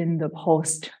in the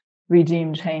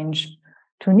post-regime change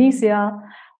Tunisia.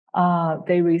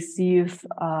 They receive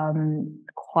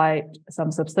quite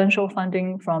some substantial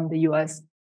funding from the US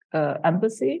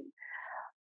embassy.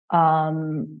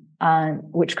 and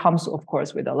which comes, of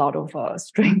course, with a lot of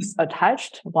strings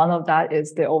attached. One of that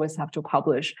is they always have to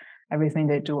publish everything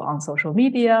they do on social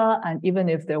media. And even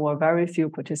if there were very few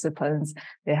participants,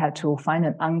 they had to find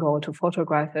an angle to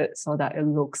photograph it so that it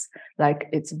looks like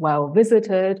it's well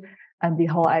visited. And the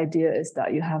whole idea is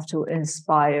that you have to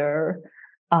inspire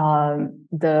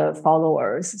the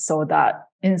followers so that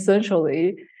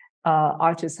essentially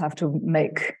artists have to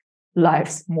make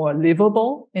lives more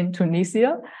livable in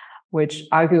Tunisia, which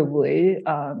arguably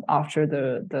after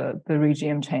the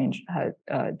regime change had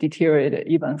deteriorated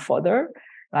even further,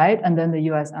 right? And then the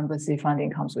US embassy funding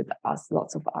comes with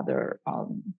lots of other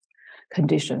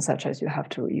conditions, such as you have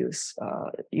to use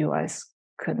US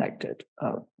connected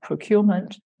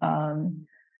procurement.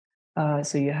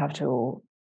 So you have to,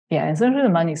 essentially the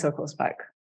money circles back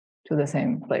to the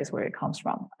same place where it comes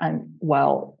from. And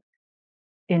while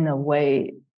in a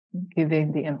way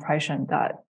giving the impression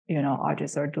that,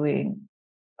 artists are doing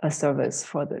a service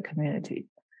for the community.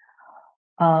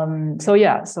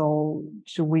 So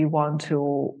do we want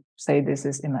to say this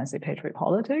is emancipatory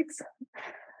politics?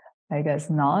 I guess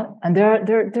not. And there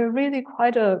are really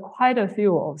quite a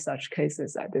few of such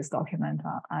cases at this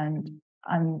documenta, and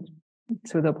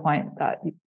to the point that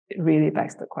it really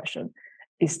begs the question: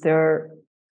 is there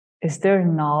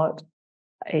not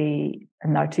an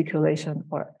articulation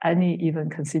or any even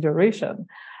consideration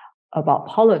about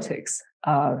politics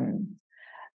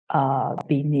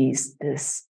beneath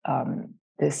this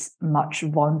much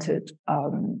vaunted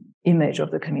image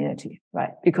of the community,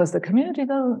 right? Because the community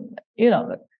doesn't,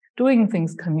 doing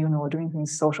things communal, doing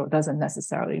things social doesn't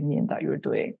necessarily mean that you're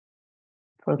doing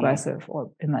progressive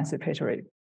or emancipatory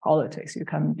politics. You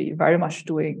can be very much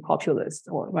doing populist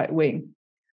or right-wing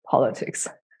politics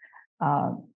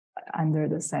under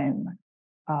the same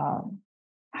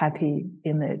happy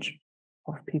image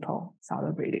of people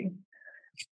celebrating.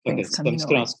 Okay, so I'm just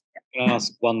going to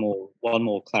ask one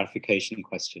more clarification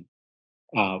question.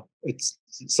 It's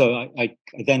so I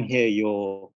then hear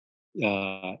your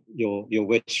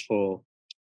wish for,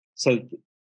 so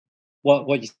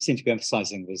what you seem to be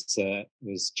emphasizing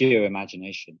was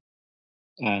geo-imagination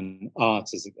and art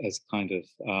as kind of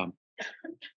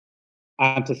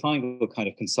amplifying or kind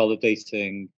of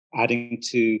consolidating, adding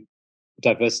to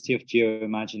diversity of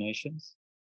geo-imaginations,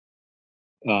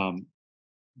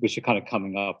 which are kind of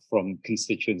coming up from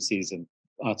constituencies and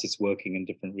artists working in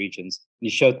different regions. You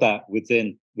showed that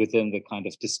within the kind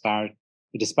of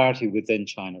disparity within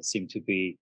China seemed to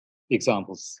be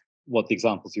what the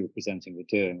examples you were presenting were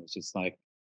doing, which is like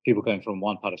people going from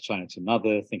one part of China to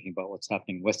another, thinking about what's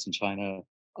happening in Western China,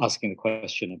 asking the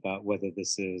question about whether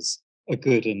this is a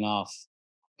good enough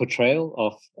portrayal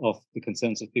of the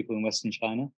concerns of people in Western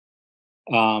China.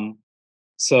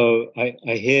 So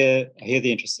I hear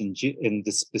the interest in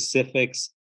the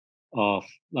specifics of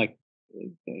like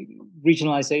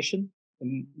regionalization,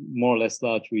 more or less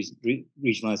large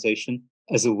regionalization,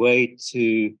 as a way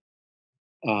to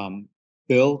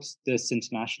build this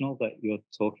international that you're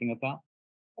talking about.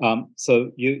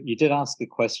 So you did ask the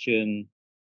question,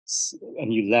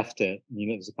 and you left it.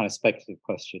 It was a kind of speculative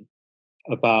question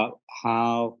about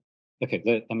how. Okay,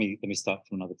 let me start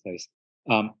from another place.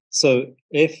 So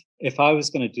if I was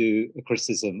going to do a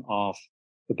criticism of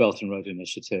the Belt and Road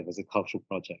Initiative as a cultural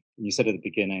project, and you said at the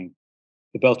beginning,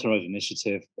 the Belt and Road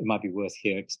Initiative, it might be worth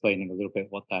here explaining a little bit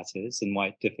what that is and why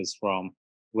it differs from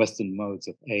Western modes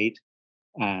of aid,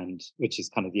 and which is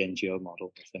kind of the NGO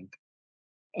model, I think.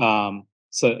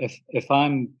 So if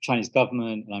I'm Chinese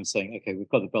government and I'm saying, okay, we've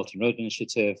got the Belt and Road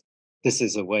Initiative, this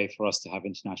is a way for us to have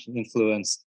international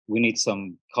influence. We need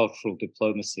some cultural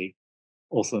diplomacy,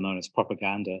 also known as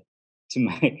propaganda, to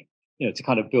make, to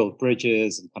kind of build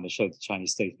bridges and kind of show the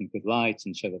Chinese state in good light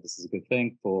and show that this is a good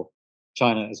thing for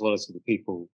China, as well as for the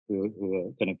people who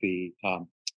are going to be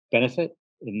benefit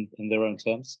in their own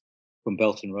terms from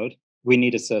Belt and Road. We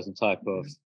need a certain type of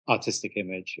artistic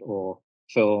image or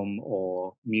film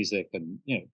or music, and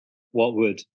what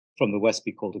would from the West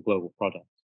be called a global product.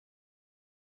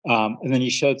 And then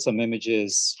you showed some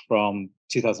images from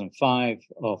 2005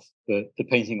 of the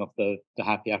painting of the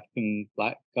happy African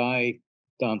black guy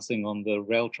dancing on the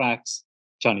rail tracks,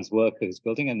 Chinese workers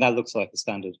building, and that looks like a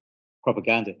standard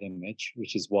propaganda image,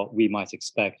 which is what we might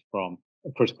expect from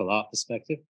a critical art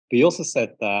perspective. But you also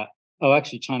said that,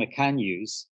 actually China can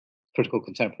use critical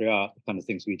contemporary art, the kind of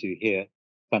things we do here,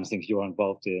 the kind of things you're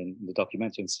involved in the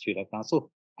Documentary Institute at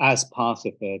Council, as part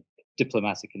of a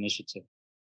diplomatic initiative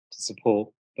to support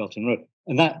Belt and Road.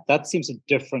 And that seems a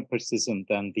different criticism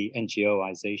than the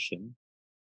NGOization,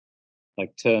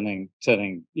 like turning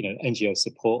NGO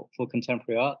support for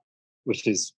contemporary art, which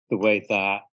is the way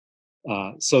that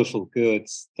social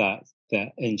goods that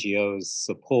NGOs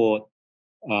support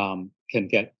can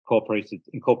get incorporated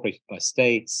by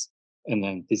states, and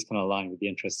then these can align with the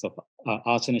interests of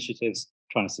art initiatives,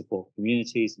 trying to support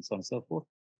communities and so on and so forth.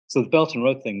 So the Belt and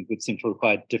Road thing would seem to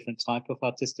require a different type of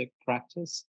artistic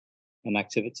practice and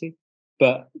activity.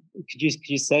 But could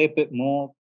you say a bit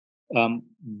more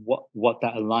what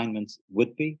that alignment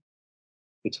would be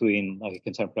between like a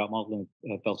contemporary art model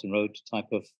and a Belt and Road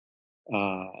type of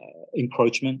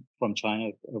encroachment from China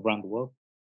around the world?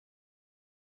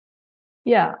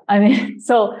 Yeah, I mean,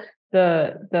 so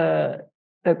it's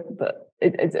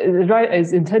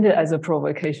intended as a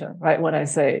provocation, right? When I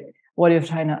say, what if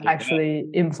China actually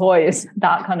employs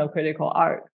that kind of critical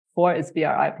art for its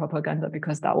BRI propaganda,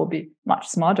 because that will be much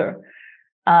smarter,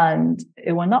 and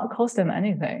it will not cost them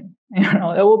anything.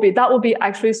 That will be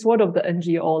actually sort of the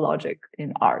NGO logic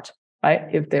in art, right?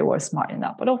 If they were smart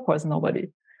enough. But of course, nobody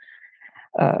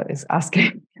is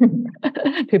asking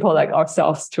people like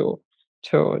ourselves to,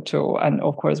 and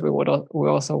of course we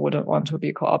also wouldn't want to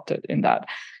be co-opted in that.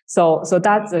 So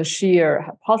that's a sheer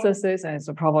hypothesis, and it's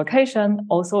a provocation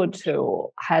also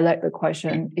to highlight the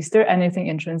question: is there anything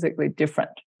intrinsically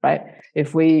different, right?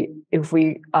 If we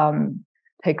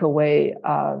take away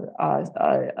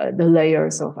the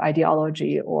layers of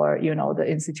ideology or the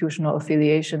institutional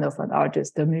affiliation of an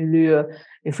artist, the milieu.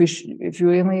 If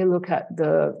you only look at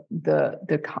the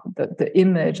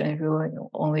image, and if you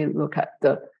only look at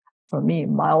the, for me,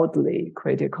 mildly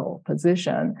critical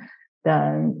position,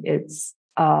 then it's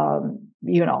are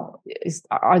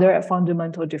there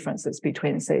fundamental differences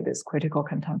between, say, this critical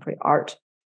contemporary art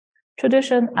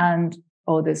tradition and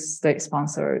this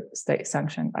state-sponsored,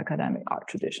 state-sanctioned academic art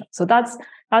tradition? So that's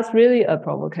really a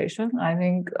provocation. I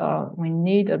think we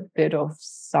need a bit of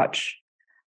such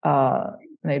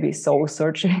maybe soul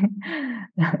searching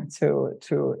to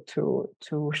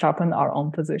sharpen our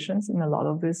own positions in a lot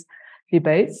of these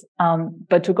debates.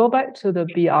 But to go back to the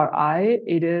BRI,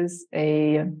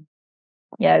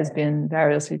 it's been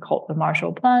variously called the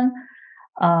Marshall Plan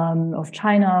of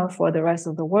China for the rest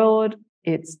of the world.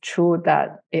 It's true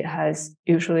that it has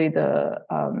usually the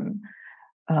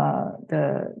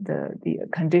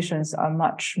conditions are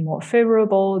much more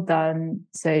favorable than,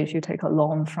 say, if you take a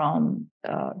loan from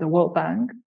the World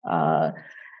Bank,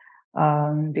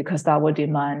 because that would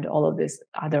demand all of these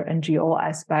other NGO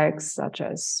aspects, such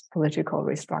as political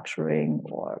restructuring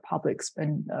or public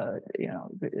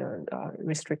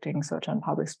restricting certain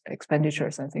public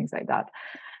expenditures and things like that.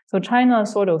 So China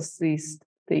sort of seized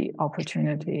the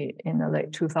opportunity in the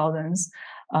late 2000s.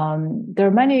 There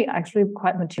are many actually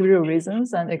quite material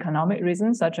reasons and economic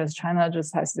reasons, such as China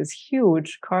just has this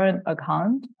huge current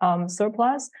account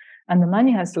surplus, and the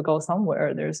money has to go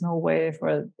somewhere. There's no way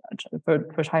for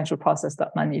China to process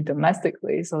that money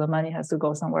domestically, so the money has to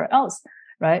go somewhere else,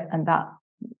 right? And that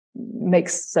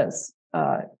makes sense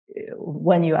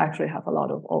when you actually have a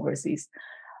lot of overseas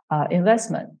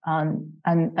investment, and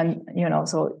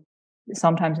so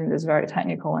sometimes in this very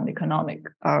technical and economic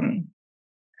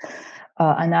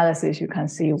analysis, you can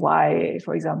see why,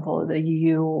 for example, the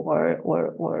EU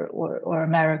or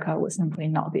America would simply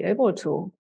not be able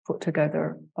to put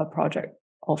together a project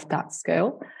of that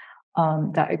scale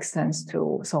that extends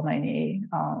to so many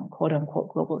quote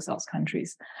unquote global south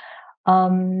countries.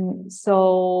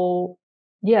 So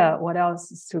yeah, what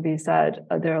else is to be said?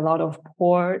 There are a lot of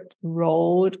port,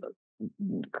 road,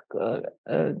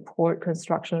 port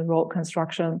construction, road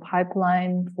construction,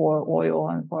 pipeline for oil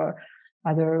and for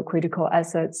other critical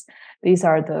assets. These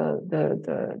are the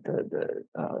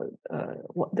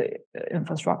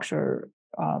infrastructure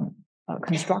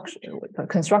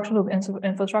construction of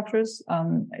infrastructures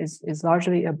is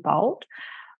largely about.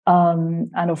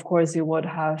 And of course, you would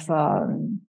have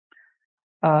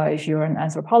if you're an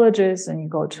anthropologist and you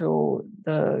go to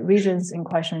the regions in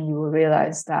question, you will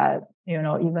realize that,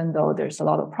 even though there's a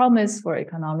lot of promise for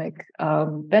economic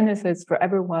benefits for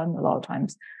everyone, a lot of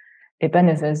times it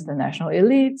benefits the national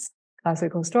elites.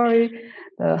 Classical story,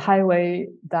 the highway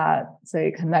that,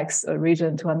 say, connects a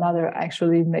region to another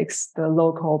actually makes the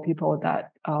local people that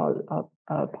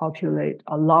populate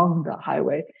along the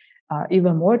highway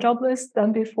even more jobless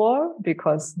than before,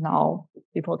 because now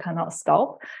people cannot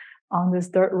stop on this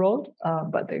dirt road,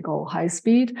 but they go high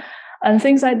speed and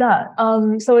things like that.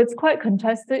 So it's quite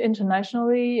contested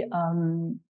internationally,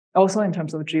 also in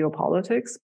terms of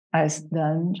geopolitics, as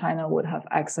then China would have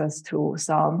access to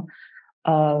some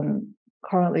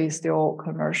currently still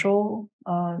commercial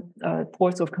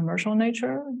ports of commercial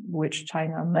nature, which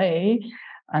China may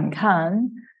and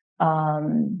can,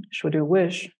 should you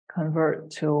wish, convert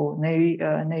to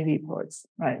navy ports,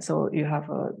 right? So you have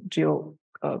a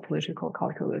geopolitical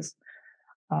calculus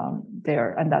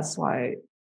there, and that's why,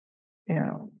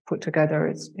 put together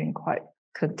it's been quite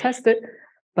contested.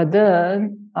 But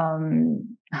then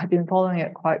I've been following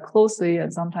it quite closely,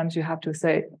 and sometimes you have to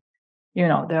say,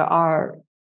 there are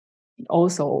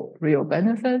also real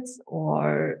benefits,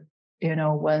 or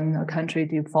when a country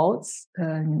defaults,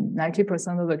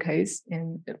 90% of the case,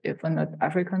 if an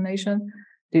African nation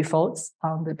defaults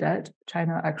on the debt,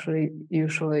 China actually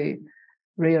usually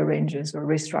rearranges or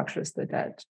restructures the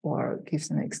debt, or gives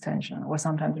an extension, or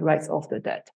sometimes writes off the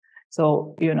debt.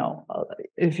 So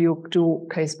if you do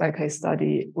case by case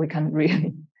study, we can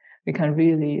really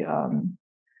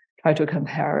try to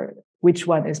compare which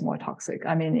one is more toxic.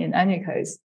 I mean, in any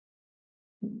case,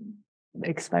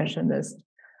 expansionist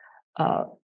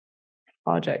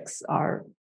projects are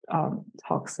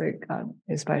toxic,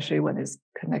 especially when it's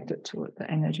connected to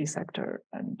the energy sector,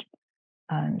 and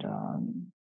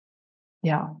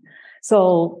yeah.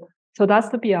 So that's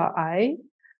the BRI,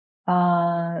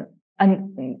 and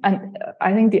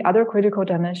I think the other critical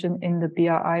dimension in the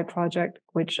BRI project,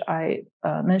 which I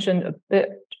mentioned a bit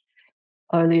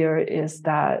earlier, is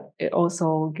that it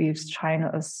also gives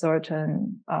China a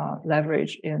certain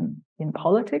leverage in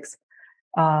politics.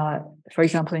 For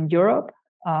example, in Europe,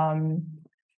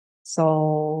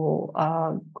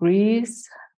 Greece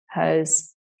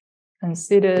has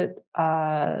conceded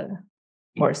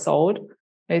or sold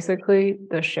basically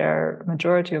the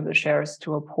majority of the shares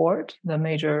to a port, the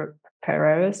major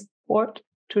Piraeus port,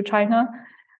 to China.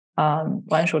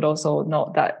 One should also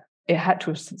note that it had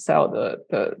to sell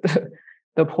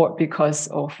the port because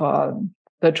of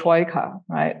the Troika,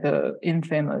 right? The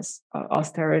infamous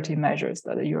austerity measures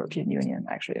that the European Union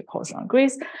actually imposed on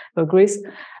Greece. So Greece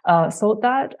sold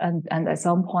that, and at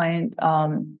some point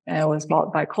it was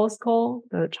bought by COSCO,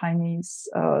 the Chinese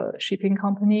shipping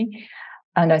company.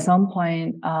 And at some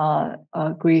point,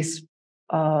 Greece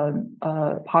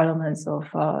parliaments of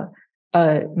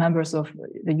members of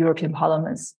the European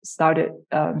parliaments started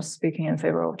speaking in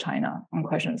favor of China on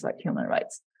questions like human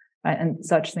rights. Right? And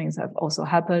such things have also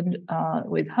happened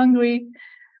with Hungary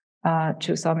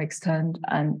to some extent,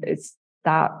 and it's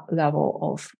that level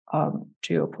of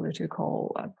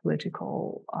geopolitical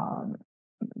political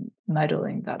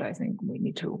meddling that I think we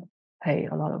need to pay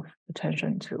a lot of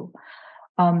attention to.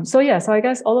 So I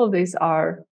guess all of these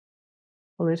are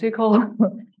political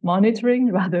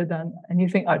monitoring rather than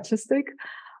anything artistic,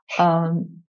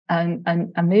 and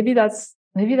maybe that's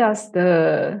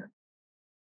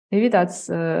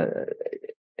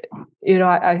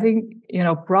I think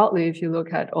broadly, if you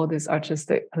look at all these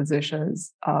artistic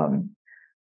positions,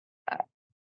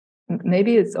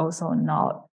 maybe it's also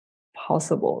not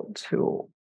possible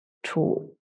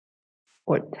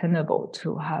or tenable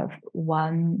to have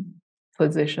one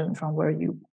position from where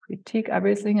you critique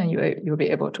everything and you'll be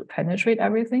able to penetrate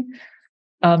everything.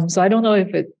 So I don't know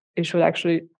if it should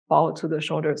actually fall to the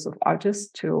shoulders of artists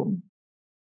to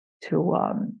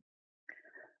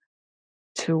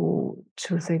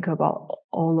think about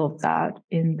all of that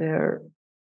in their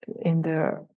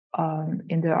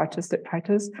artistic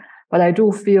practice. But I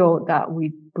do feel that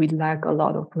we lack a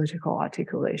lot of political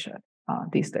articulation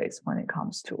these days when it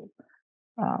comes to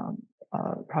a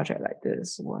project like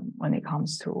this, when it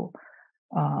comes to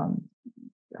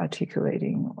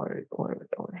articulating or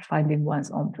finding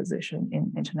one's own position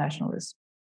in internationalist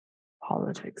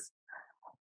politics.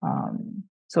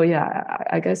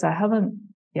 I guess I haven't.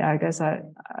 I guess I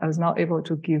was not able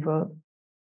to give a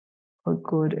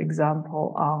good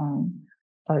example on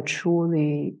a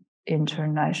truly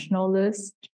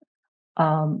internationalist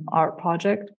art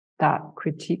project that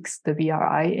critiques the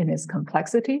BRI in its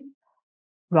complexity,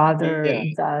 rather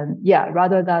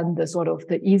than the sort of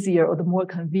the easier or the more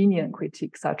convenient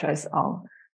critique, such as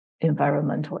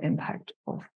environmental impact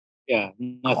of. I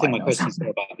think my question is more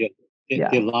about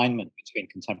the alignment between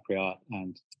contemporary art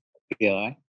and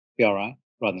BRI,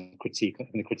 rather than critique. I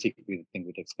think the critique would be the thing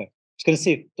we'd expect. Just going to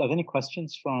see if there are any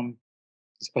questions from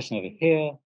this question over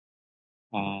here,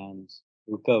 and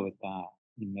we'll go with that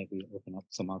and maybe open up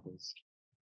some others.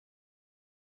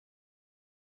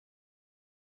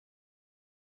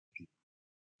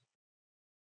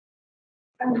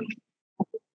 I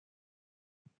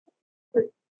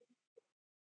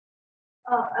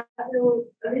feel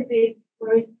a little bit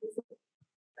worried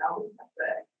about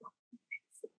that.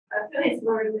 I feel it's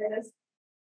very less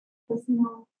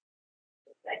personal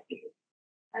perspective.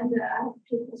 And I have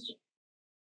two questions.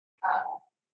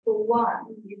 For one,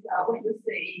 is when you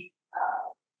say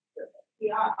the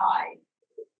BRI,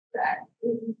 that we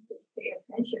need to pay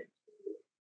attention to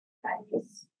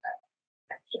Chinese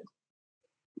action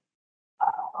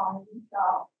on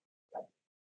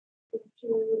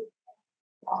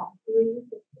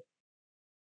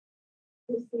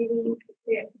receiving the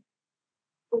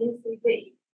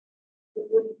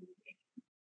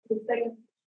the second,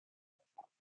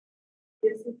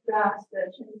 this is the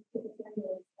Chinese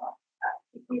propaganda.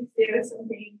 If there is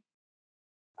something,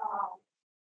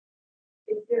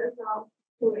 if there's a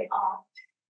story of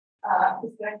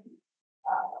perspective,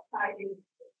 by the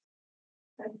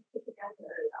Chinese propaganda,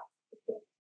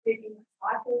 maybe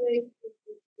isolate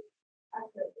and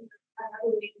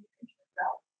another way to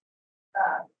about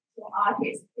so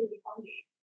artists being only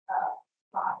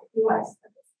by US.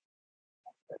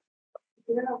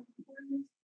 There are differences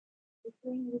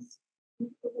between this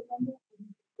propaganda and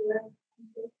the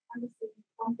understanding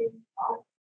funding of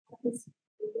this.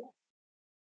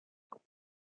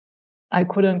 I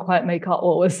couldn't quite make out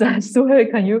what was that. So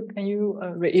can you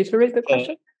reiterate the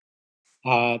question?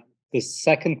 The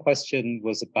second question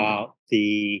was about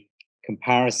the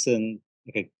comparison.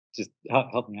 Okay, just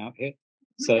help me out here.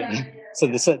 So, so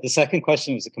the second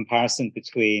question was a comparison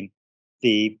between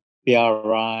the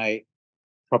BRI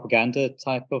propaganda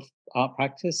type of art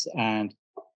practice and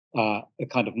a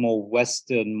kind of more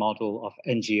Western model of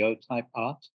NGO type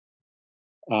art.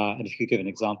 And if you could give an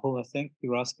example, I think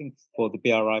you were asking for the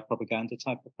BRI propaganda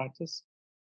type of practice.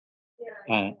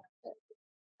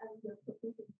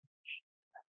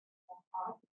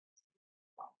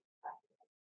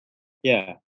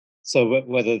 Yeah. So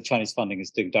whether the Chinese funding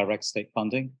is doing direct state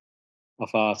funding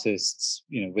of artists,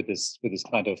 with this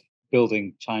kind of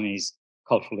building Chinese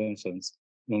cultural influence.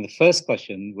 And then the first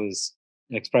question was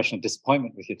an expression of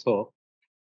disappointment with your talk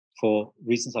for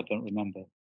reasons I don't remember.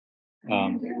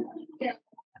 I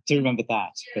do remember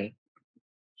that, but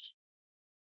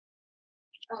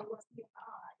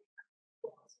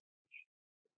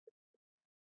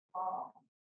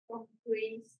from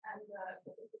Greece and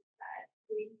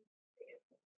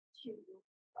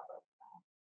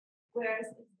where's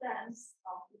the sense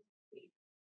of the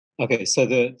okay, so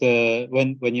the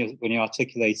when you're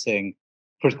articulating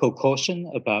critical caution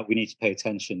about we need to pay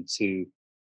attention to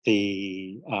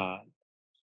the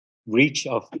reach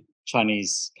of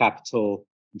Chinese capital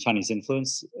and Chinese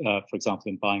influence, for example,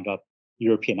 in buying up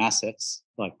European assets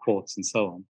like ports and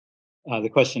so on. The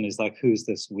question is like, who's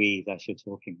this we that you're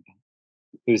talking about?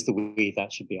 Who's the we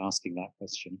that should be asking that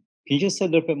question? Can you just say a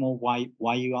little bit more why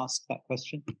you asked that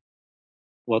question?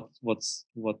 What's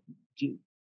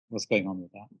going on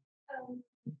with that?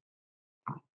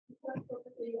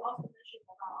 You also mentioned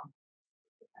about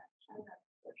China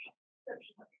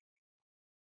perception of it.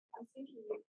 I'm thinking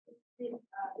the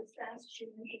sense she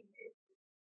mentioned is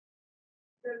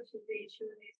relatively to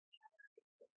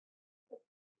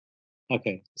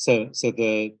Okay, so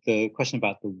the question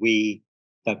about the we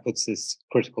that puts this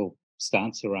critical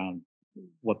stance around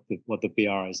what the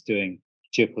BR is doing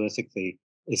geopolitically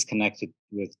is connected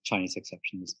with Chinese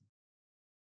exceptionalism.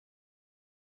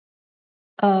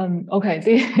 Okay,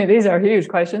 these are huge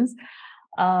questions.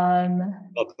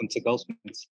 Welcome to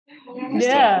Goldsmiths.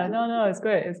 Yeah, no, it's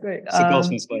great. It's great. It's a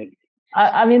Goldsmiths way.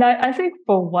 I think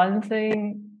for one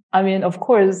thing, of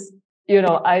course,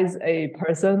 as a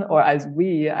person or as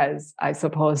I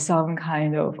suppose some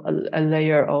kind of a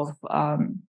layer of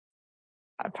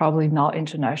probably not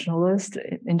internationalist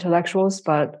intellectuals,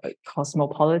 but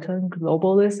cosmopolitan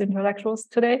globalist intellectuals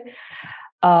today.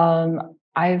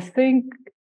 I think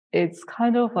it's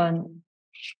kind of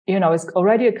it's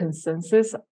already a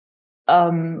consensus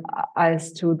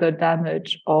as to the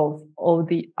damage of all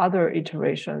the other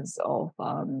iterations of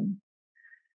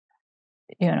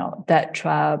debt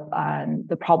trap and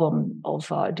the problem of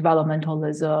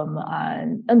developmentalism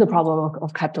and the problem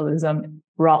of capitalism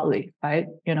broadly, right?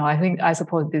 I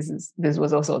suppose this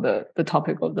was also the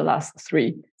topic of the last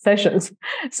 3 sessions.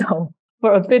 So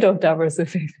for a bit of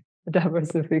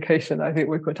diversification, I think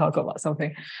we could talk about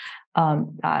something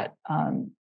that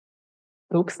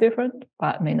looks different,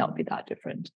 but may not be that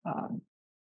different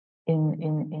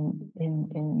in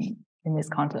this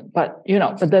content. But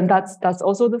but then that's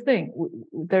also the thing.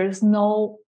 There's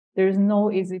no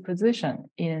easy position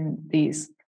in these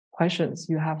questions.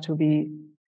 You have to be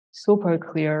super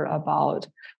clear about,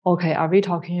 okay, are we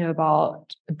talking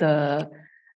about the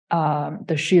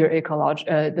sheer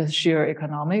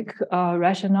economic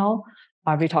rationale?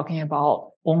 Are we talking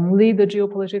about only the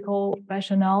geopolitical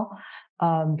rationale?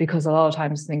 Because a lot of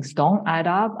times things don't add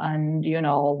up, and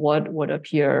what would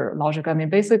appear logical.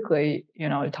 Basically,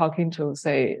 talking to,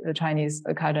 say, the Chinese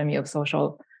Academy of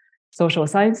Social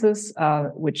Sciences,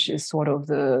 which is sort of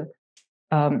the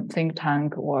think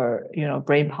tank or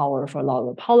brain power for a lot of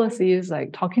the policies.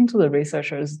 Like talking to the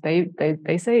researchers, they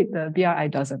say the BRI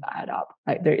doesn't add up.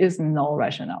 Like there is no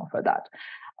rationale for that.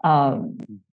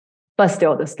 but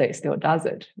still the state still does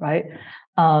it, right?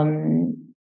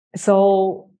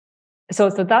 So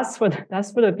that's for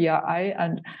the BRI,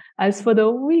 and as for the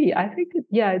we, I think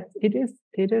it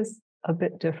is a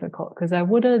bit difficult because I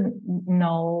wouldn't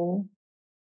know.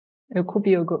 It could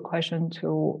be a good question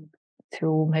to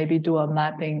maybe do a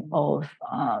mapping of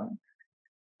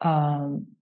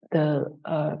the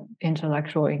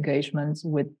intellectual engagements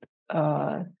with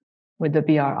the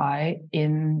BRI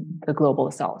in the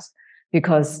global South,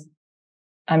 because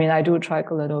I mean I do track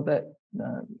a little bit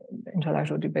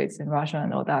intellectual debates in Russia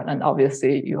and all that, and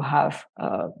obviously you have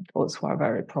those who are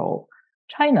very pro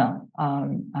China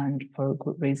and for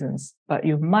good reasons, but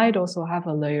you might also have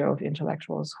a layer of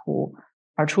intellectuals who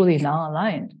are truly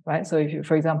non-aligned, right? So if you,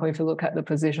 for example, if you look at the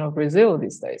position of Brazil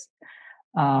these days,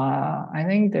 I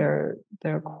think they're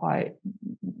quite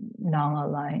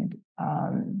non-aligned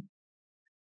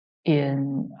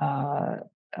in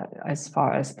as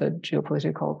far as the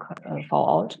geopolitical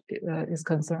fallout is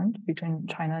concerned between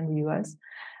China and the US,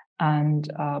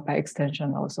 and by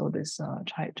extension also this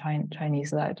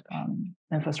Chinese-led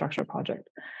infrastructure project.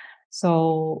 So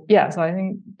so I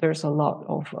think there's a lot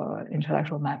of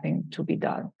intellectual mapping to be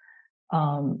done,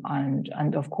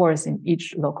 and of course in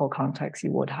each local context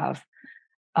you would have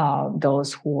those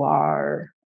who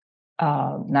are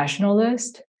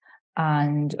nationalist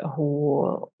and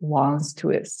who wants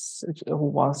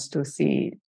to see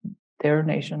their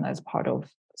nation as part of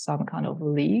some kind of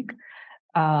league,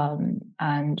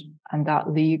 and that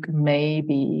league may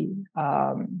be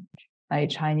a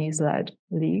Chinese-led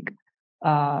league,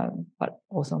 but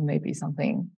also maybe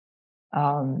something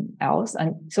else.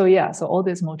 And so so all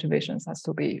these motivations have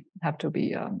to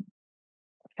be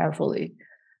carefully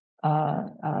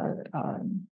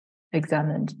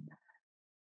examined.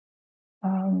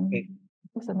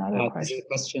 What's another question? There's a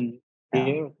question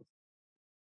here.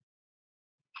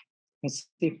 Let's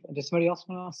see. Does somebody else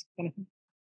want to ask anything?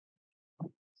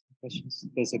 Questions?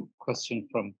 There's a question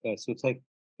from so we'll take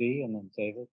B and then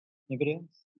David. Anybody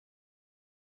else?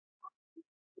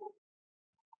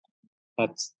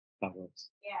 That works.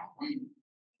 Yeah.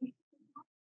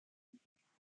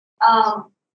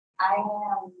 I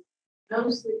am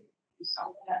mostly confused, so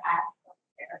I'm going to ask some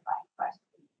clarifying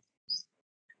questions.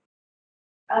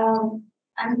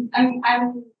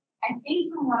 I think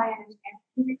from what I understand,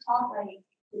 can you talk like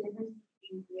the difference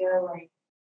between geo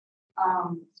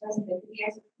specificity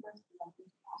as opposed to like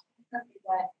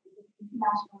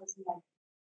international stuff?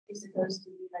 Is that internationalism is supposed to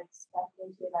be like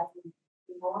speculative as in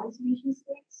the world's nation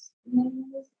states in many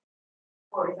ways,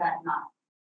 or is that not?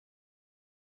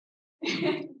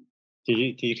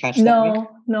 Did you catch that?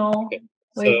 No. Okay.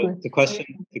 So the question,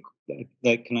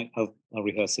 I'll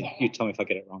rehearse it. You tell me if I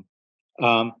get it wrong.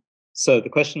 So the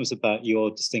question was about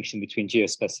your distinction between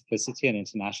geo-specificity and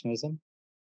internationalism,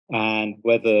 and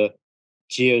whether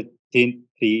the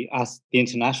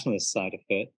internationalist side of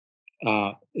it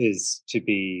is to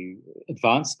be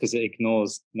advanced because it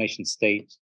ignores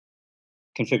nation-state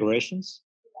configurations,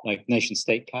 like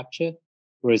nation-state capture,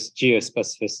 whereas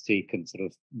geo-specificity can sort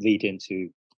of lead into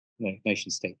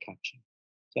nation-state capture.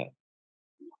 So,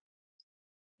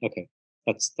 okay,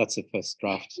 that's a first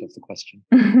draft of the question.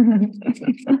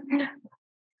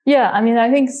 Yeah, I mean,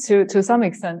 I think to some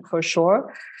extent, for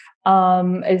sure,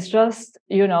 it's just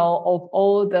of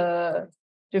all the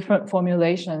different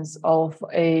formulations of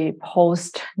a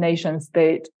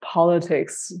post-nation-state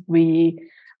politics, we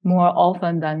more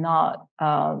often than not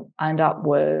end up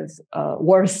with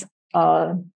worse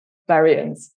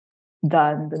variants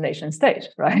than the nation state,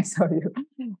 right? So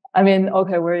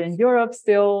we're in Europe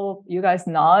still, you guys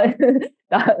not.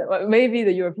 Maybe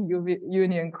the European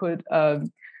Union could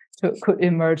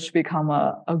emerge to become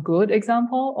a good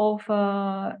example of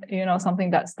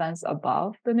something that stands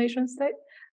above the nation state.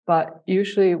 But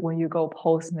usually when you go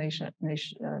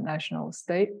national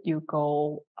state, you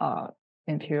go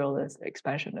imperialist,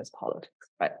 expansionist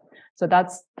politics, right? So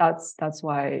that's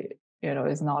why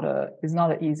it's not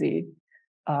an easy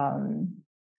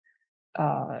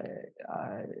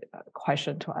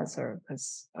question to answer,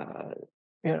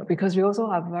 because we also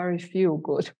have very few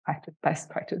good best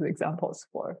practice examples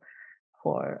for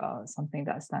something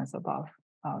that stands above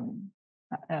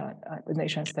the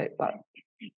nation state, but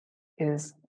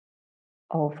is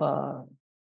of a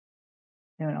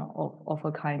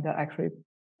kind that actually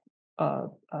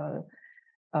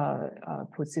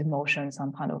puts in motion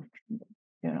some kind of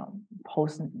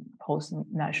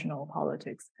post-national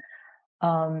politics.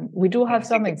 We do have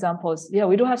some examples. Yeah,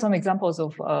 we do have some examples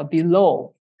of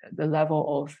below the level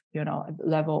of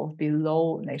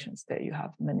below nation state. You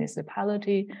have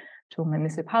municipality to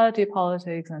municipality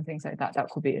politics and things like that. That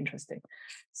could be interesting.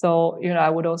 So, I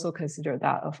would also consider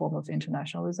that a form of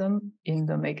internationalism in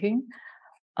the making.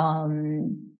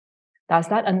 That's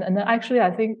that. And then actually,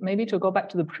 I think maybe to go back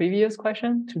to the previous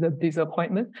question, to the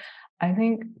disappointment, I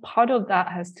think part of that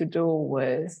has to do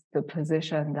with the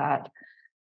position that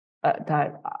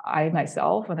I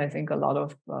myself, and I think a lot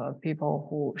of people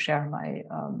who share my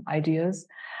ideas,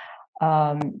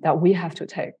 that we have to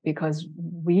take, because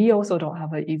we also don't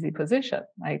have an easy position.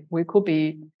 Like, we could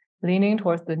be leaning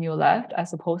towards the new left, I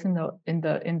suppose, in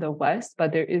the West,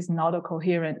 but there is not a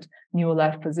coherent new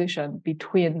left position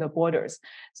between the borders.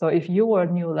 So if you were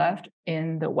new left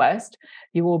in the West,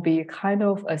 you will be kind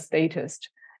of a statist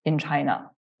in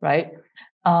China, right?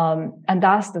 And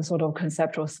that's the sort of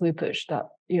conceptual slippage that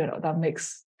that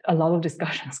makes a lot of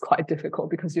discussions quite difficult,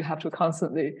 because you have to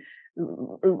constantly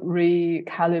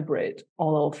recalibrate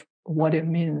all of what it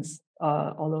means,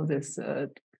 all of this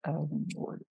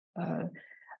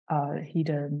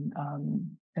hidden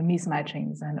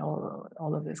mismatchings and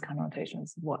all of these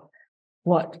connotations.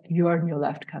 What your new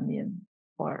left can mean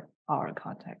for our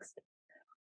context.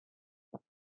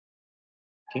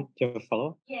 Okay, do you have a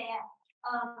follow-up? Yeah.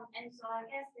 And so I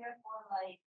guess therefore,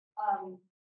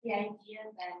 the idea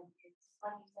that it's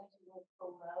like you said, to work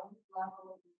below the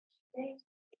level of the state,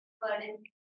 but if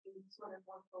you sort of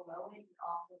work below it, you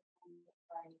also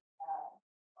kind of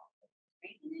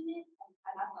strengthening it, and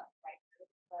that's not right,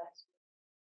 but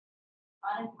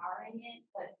unempowering it,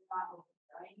 but not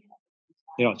overthrowing it.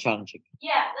 You're not challenging.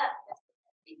 Yeah, that's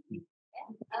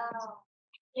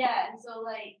and so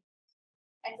I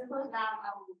suppose now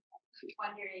I'm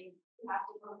wondering, you have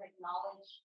to both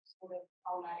acknowledge sort of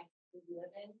problematic we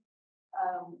live in,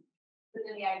 but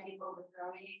then the idea of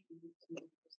overthrowing it.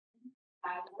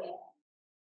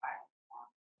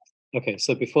 Okay,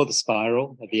 so before the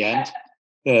spiral at the end,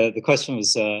 the question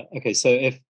was, okay, so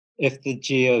if the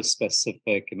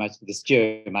geo-specific, this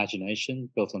geo-imagination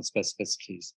built on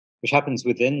specificities, which happens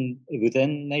within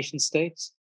nation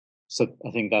states, so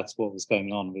I think that's what was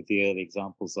going on with the early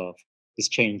examples of this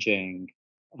changing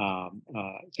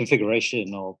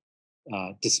configuration or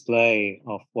display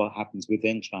of what happens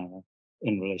within China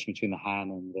in relation between the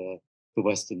Han and the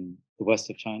west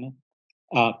of China.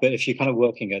 But if you're kind of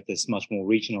working at this much more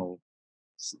regional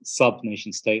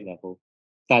sub-nation state level,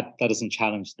 that doesn't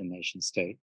challenge the nation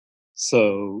state.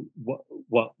 So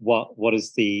what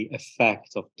is the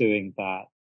effect of doing that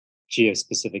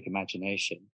geo-specific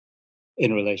imagination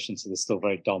in relation to the still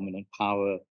very dominant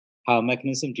power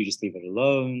mechanism? Do you just leave it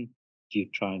alone? Do you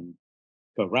try and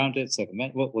go around it?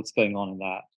 Circumvent? What's going on in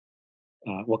that?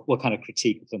 What kind of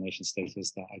critique of the nation state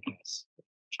is that, I guess,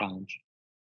 challenge?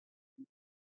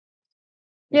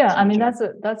 Yeah, I mean, that's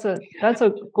a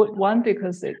good one,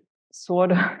 because it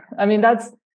sort of, I mean,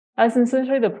 that's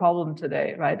essentially the problem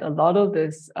today, right? A lot of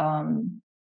this, and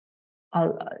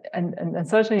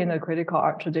certainly in the critical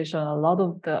art tradition, a lot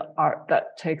of the art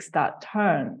that takes that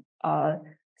turn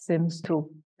seems to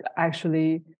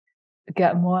actually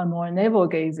get more and more navel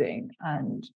gazing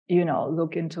and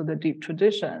look into the deep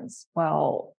traditions.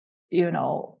 Well, you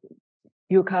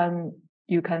can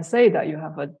say that you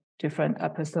have a different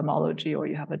epistemology or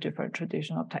you have a different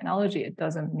tradition of technology. It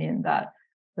doesn't mean that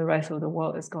the rest of the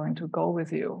world is going to go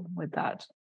with you with that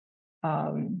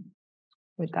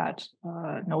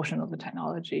notion of the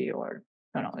technology, or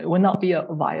it will not be a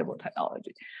viable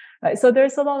technology, right? So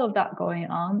there's a lot of that going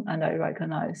on, and I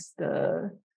recognize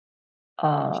the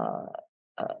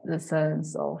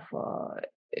sense of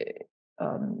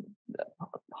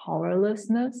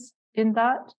powerlessness in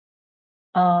that.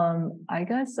 I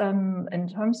guess in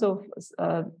terms of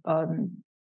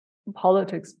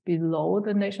politics below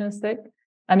the nation state,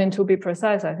 I mean, to be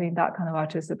precise, I think that kind of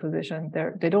artistic position,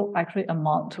 they don't actually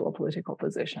amount to a political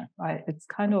position, right? It's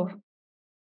kind of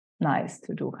nice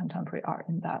to do contemporary art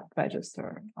in that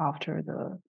register after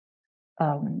the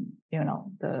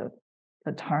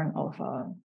turn of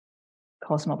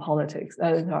cosmopolitics,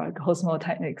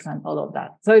 cosmotechnics, and all of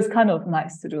that. So it's kind of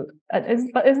nice to do, but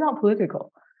it's not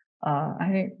political. I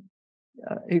think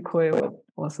Ikue would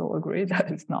also agree that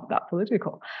it's not that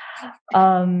political.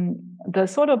 The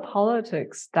sort of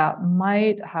politics that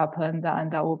might happen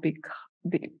and that will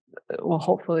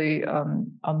hopefully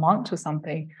amount to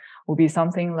something will be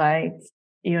something like,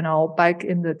 back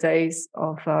in the days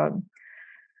of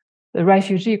the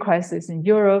refugee crisis in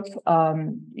Europe,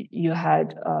 you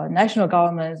had national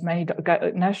governments, many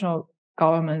national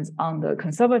governments on the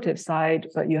conservative side,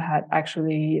 but you had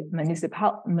actually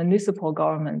municipal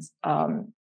governments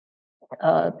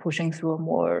pushing through a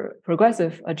more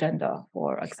progressive agenda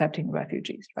for accepting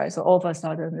refugees, right? So all of a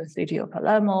sudden, the city of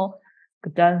Palermo,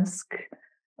 Gdansk,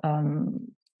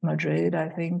 Madrid, I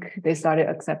think, they started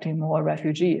accepting more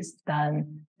refugees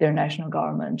than their national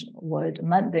government would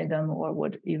mandate them or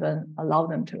would even allow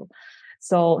them to.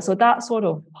 So that sort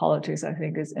of politics, I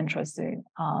think, is interesting.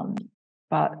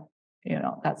 But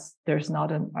there's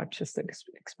not an artistic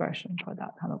expression for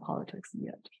that kind of politics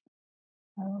yet,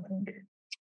 I don't think.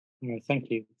 Yeah, thank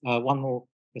you. One more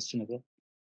question over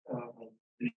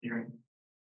there.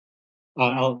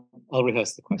 I'll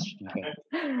rehearse the question. Okay.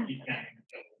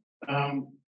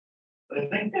 I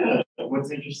think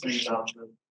what's interesting about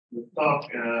the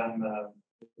talk and the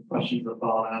questions that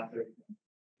follow after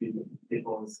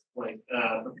people is like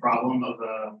the problem of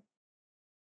a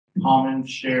common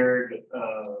shared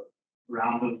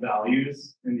round of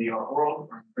values in the art world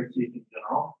or critique in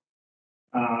general.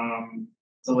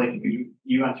 So like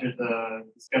you entered the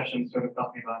discussion sort of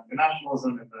talking about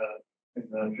internationalism in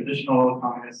the traditional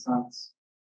communist sense,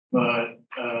 but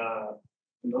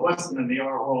in the West and in the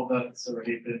art world, that's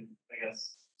already been, I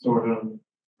guess, sort of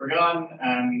forgotten.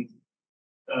 And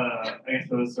I guess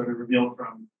what was sort of revealed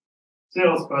from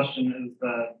Cyril's question is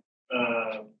that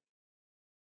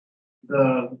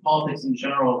the politics in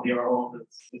general of the art world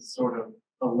is sort of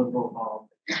a liberal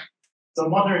politics. So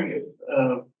I'm wondering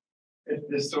if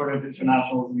this sort of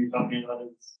internationalism you're talking about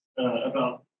is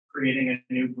about creating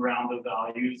a new ground of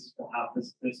values to have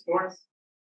this discourse.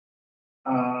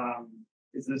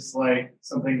 Is this like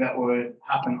something that would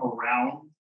happen around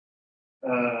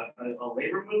a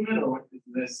labor movement, or is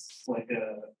this like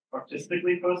a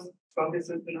artistically focused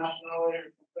internationality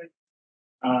or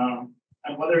something?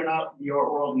 And whether or not the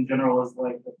art world in general is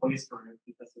like the place for it,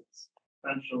 because it's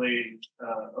essentially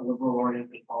a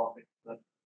liberal-oriented politics that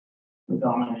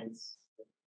dominates.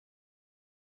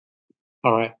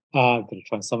 All right, I'm going to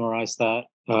try and summarize that.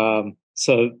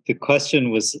 So the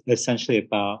question was essentially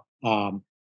about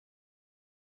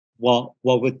what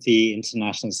would the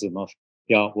internationalism of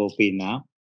the art world be now?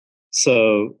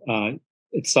 So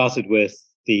it started with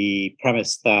the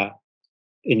premise that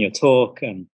in your talk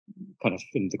and kind of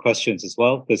in the questions as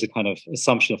well, there's a kind of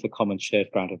assumption of a common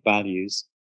shared ground of values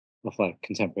of like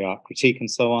contemporary art critique and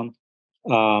so on.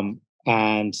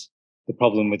 And the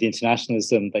problem with the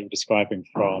internationalism that you're describing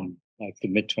from like the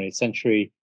mid 20th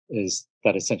century is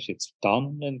that essentially it's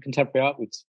done in contemporary art. We've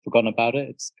forgotten about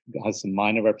it. It has some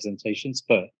minor representations,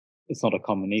 but it's not a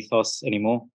common ethos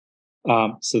anymore.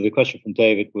 So the question from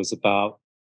David was about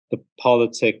the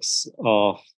politics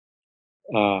of,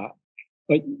 the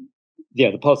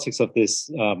politics of this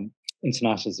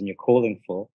internationalism you're calling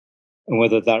for, and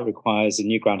whether that requires a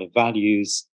new ground of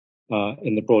values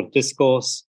in the broader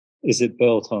discourse. Is it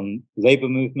built on labor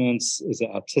movements? Is it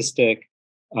artistic?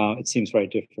 It seems very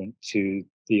different to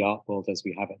the art world as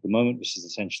we have at the moment, which is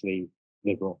essentially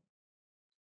liberal.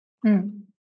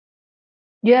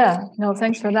 Yeah, no,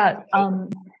 thanks for that.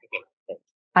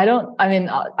 I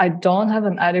don't have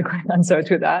an adequate answer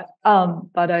to that.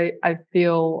 But I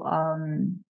feel,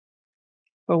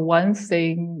 for one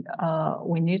thing,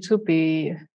 we need to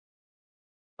be,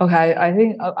 okay, I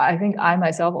think I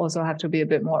myself also have to be a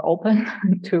bit more open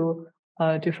to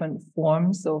different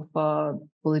forms of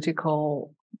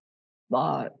political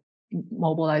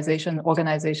mobilization,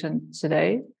 organization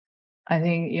today. I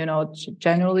think,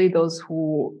 generally those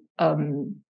who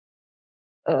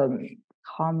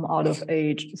come out of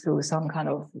age through some kind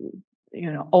of,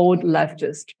 old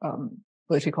leftist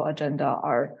political agenda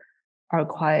are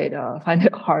quite find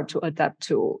it hard to adapt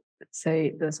to,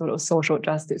 say, the sort of social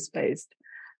justice based.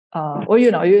 Or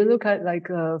you look at like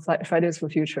Fridays for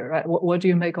Future, right? What do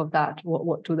you make of that?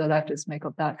 What do the leftists make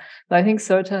of that? But I think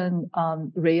certain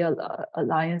real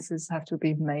alliances have to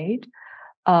be made.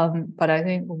 But I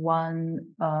think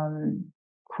one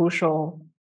crucial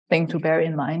thing to bear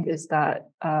in mind is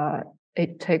that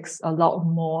it takes a lot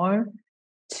more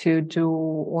to do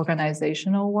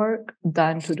organizational work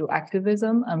than to do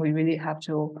activism, and we really have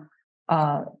to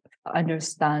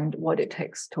understand what it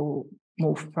takes to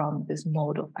move from this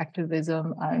mode of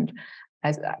activism and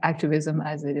as activism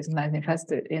as it is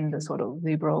manifested in the sort of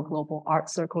liberal global art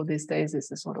circle these days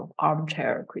is a sort of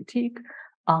armchair critique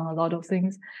on a lot of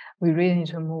things. We really need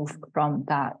to move from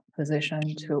that position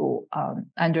to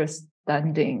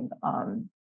understanding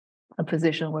a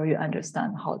position where you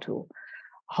understand how to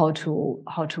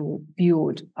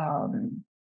build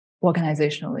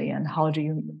organizationally, and how do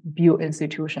you build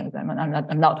institutions.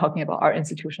 I'm not talking about art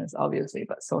institutions, obviously,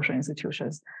 but social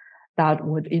institutions that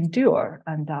would endure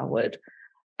and that would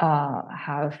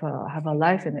have a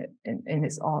life in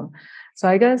its own. So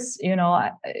I guess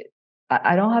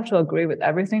I don't have to agree with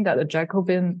everything that the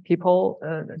Jacobin people,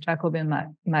 the Jacobin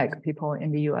mag people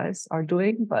in the US are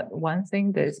doing, but one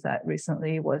thing that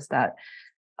recently was that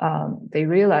they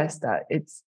realized that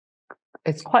it's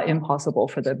quite impossible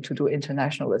for them to do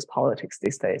internationalist politics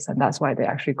these days, and that's why they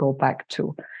actually go back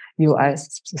to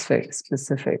U.S. specific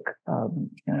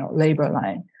labor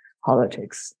line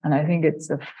politics. And I think it's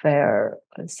a fair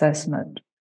assessment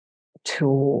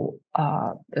to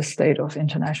the state of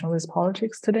internationalist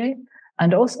politics today,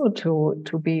 and also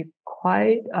to be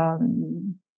quite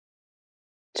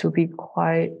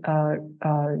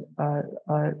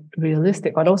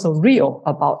realistic, but also real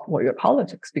about what your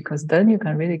politics, because then you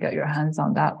can really get your hands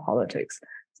on that politics.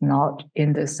 It's not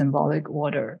in the symbolic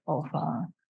order of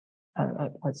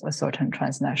a certain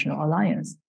transnational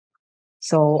alliance.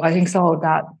 So I think some of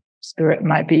that spirit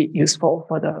might be useful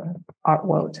for the art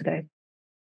world today.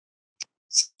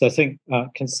 So I think, can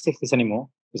I see if there's any more?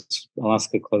 I'll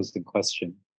ask a closing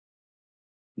question.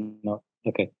 No,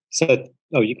 okay. So,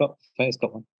 Faye's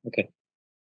got one. Okay.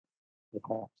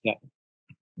 Yeah.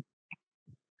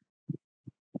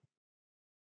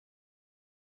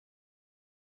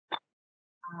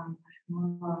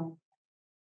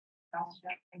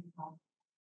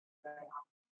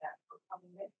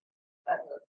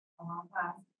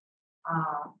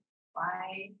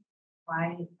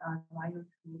 Why you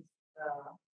choose the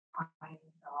kind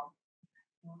of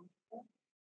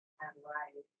and why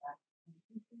is that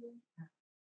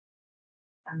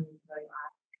and so you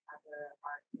ask other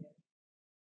artists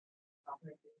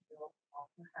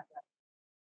also have that.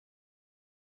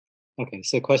 Okay,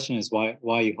 so the question is why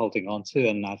are you holding on to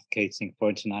and advocating for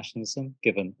internationalism,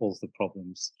 given all the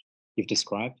problems you've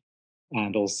described,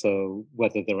 and also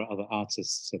whether there are other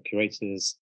artists or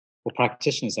curators or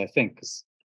practitioners, I think, because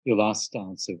your last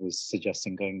answer was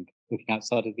suggesting looking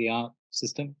outside of the art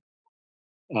system,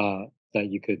 that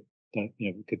you could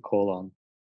call on.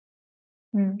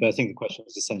 But I think the question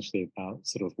was essentially about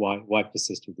sort of why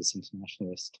persist with this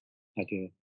internationalist idea.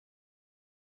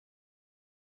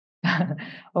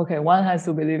 Okay, one has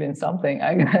to believe in something,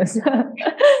 I guess.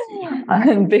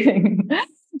 And being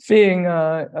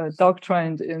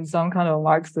doctrined in some kind of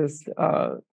Marxist,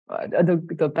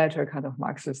 the better kind of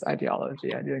Marxist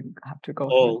ideology. I didn't have to go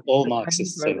all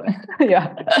Marxists say that.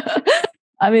 Yeah.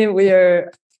 I mean, we're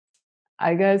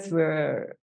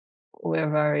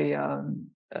very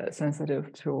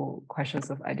sensitive to questions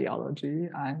of ideology,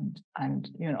 and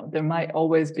there might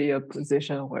always be a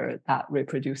position where that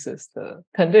reproduces the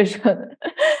condition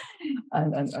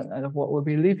and of what we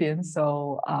believe in.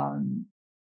 So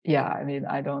yeah, I mean,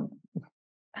 I don't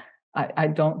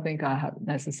think I have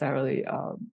necessarily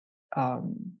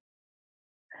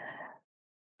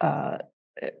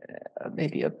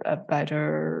maybe a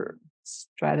better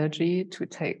strategy to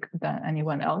take than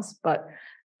anyone else, but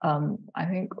I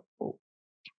think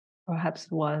perhaps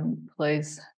one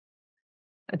place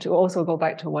to also go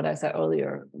back to what I said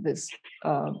earlier, this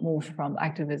move from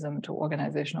activism to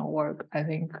organizational work. I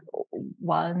think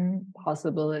one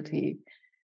possibility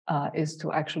is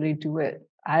to actually do it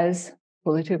as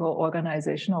political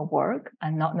organizational work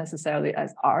and not necessarily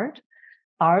as art.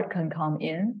 Art can come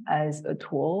in as a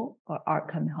tool, or art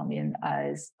can come in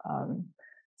as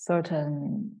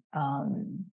certain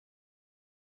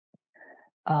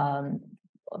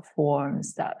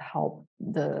forms that help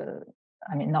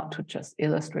not to just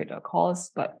illustrate a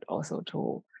cause, but also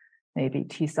to maybe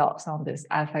tease out some of these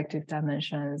affective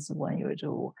dimensions when you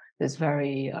do this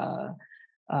very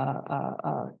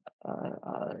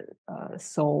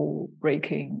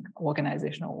soul-breaking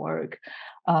organizational work.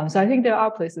 So I think there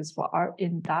are places for art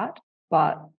in that,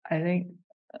 but I think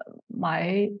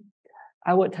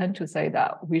I would tend to say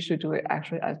that we should do it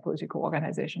actually as political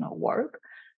organizational work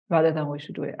rather than we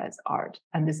should do it as art.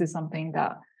 And this is something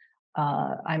that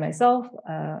I myself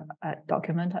at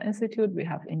Documenta Institute, we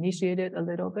have initiated a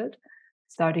little bit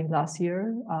starting last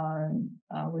year.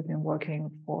 We've been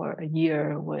working for a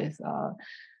year with a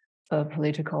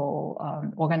political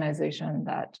organization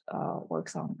that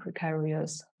works on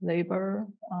precarious labor,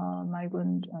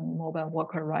 migrant and mobile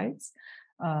worker rights,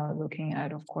 looking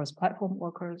at, of course, platform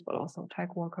workers, but also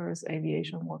tech workers,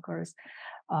 aviation workers,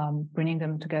 bringing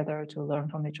them together to learn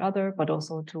from each other, but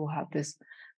also to have this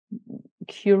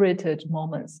curated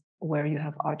moments where you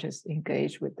have artists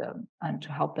engage with them and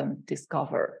to help them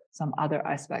discover some other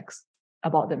aspects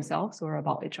about themselves or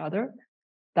about each other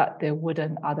that they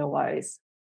wouldn't otherwise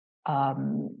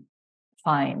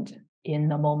find in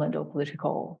the moment of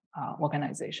political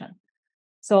organization.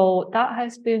 So that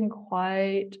has been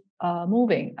quite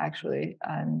moving, actually,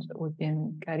 and we've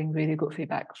been getting really good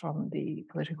feedback from the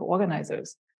political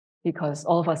organizers, because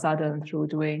all of a sudden, through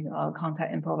doing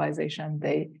content improvisation,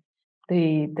 they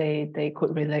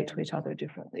could relate to each other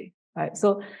differently, right?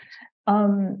 So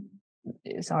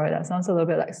sorry, that sounds a little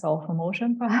bit like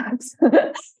self-promotion perhaps,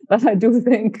 but I do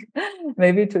think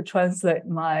maybe to translate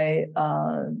my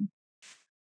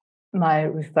my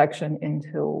reflection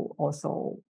into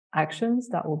also actions,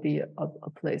 that will be a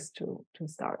place to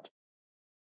start.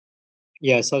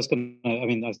 Yeah, so I was going to, I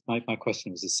mean, my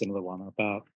question was a similar one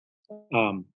about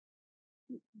when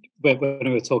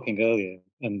we were talking earlier,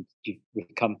 and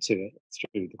we've come to it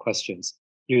through the questions,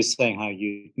 you were saying how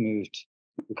you moved,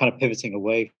 you're kind of pivoting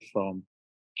away from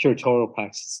curatorial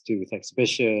practices to do with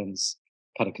exhibitions,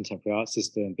 kind of contemporary art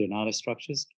system, biennale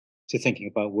structures, to thinking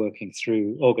about working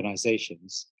through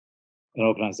organizations and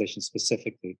organizations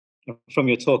specifically. And from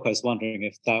your talk, I was wondering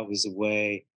if that was a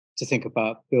way to think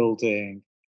about building,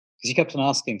 because you kept on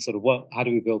asking sort of how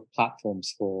do we build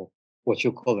platforms for what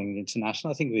you're calling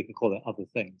international? I think we can call it other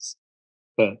things,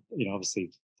 but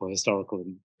obviously for historical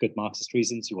and good Marxist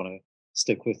reasons, you want to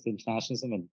stick with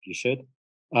internationalism, and you should.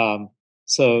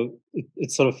 So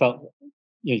it sort of felt,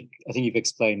 I think you've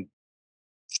explained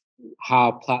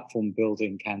how platform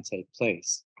building can take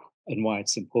place and why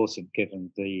it's important given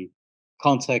the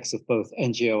context of both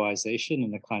NGOization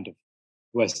and a kind of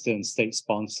Western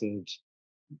state-sponsored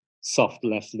soft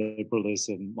left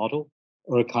liberalism model,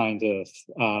 or a kind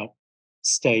of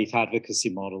state advocacy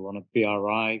model on a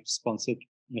BRI-sponsored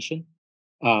mission.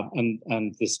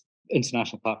 And this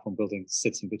international platform building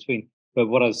sits in between. But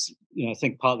what I was, I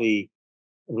think partly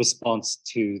a response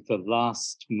to the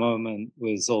last moment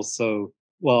was also,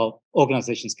 well,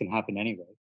 organizations can happen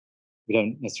anyway. We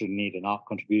don't necessarily need an art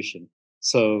contribution.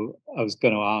 So I was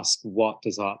going to ask, what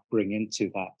does art bring into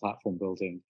that platform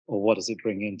building, or what does it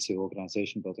bring into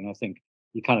organization building? I think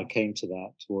you kind of came to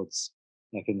that towards,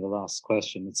 like in the last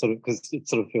question. It's sort of, because it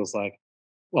sort of feels like,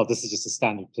 well, this is just a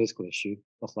standard political issue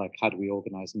of like, how do we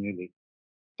organize newly?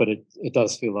 But it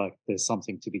does feel like there's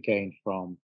something to be gained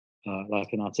from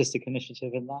like an artistic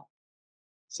initiative in that.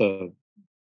 So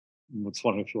I'm just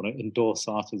wondering if you want to endorse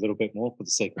art a little bit more for the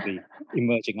sake of the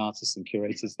emerging artists and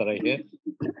curators that are here,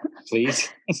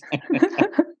 please.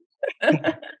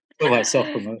 About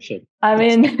self-promotion. I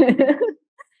mean,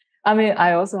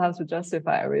 I also have to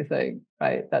justify everything,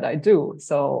 right, that I do.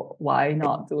 So why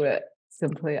not do it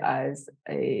simply as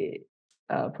a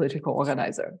political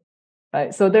organizer,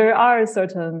 right? So there are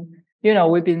certain,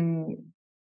 we've been,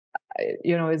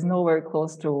 it's nowhere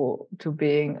close to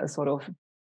being a sort of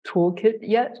toolkit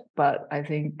yet, but I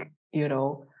think,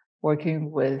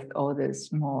 working with all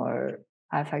this more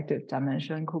affective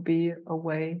dimension could be a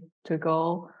way to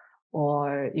go,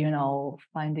 or,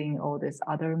 finding all these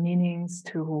other meanings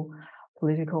to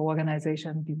political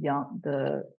organization beyond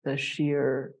the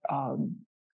sheer,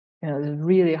 the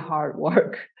really hard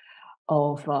work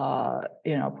of,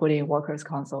 putting workers'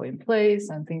 council in place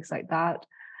and things like that.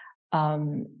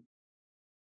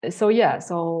 So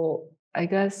I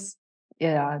guess,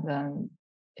 and then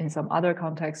in some other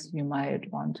contexts, you might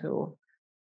want to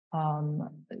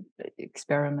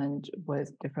experiment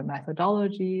with different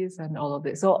methodologies and all of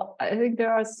this. So I think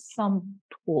there are some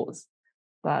tools,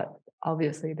 but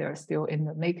obviously they're still in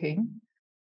the making.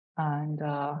 And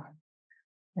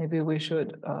maybe we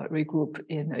should regroup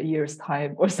in a year's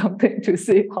time or something to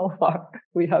see how far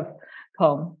we have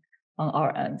come on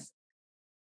our ends.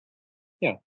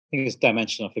 Yeah, I think it's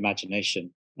dimension of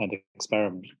imagination and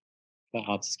experiment that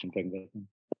artists can bring with them.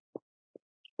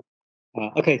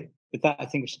 Okay, with that, I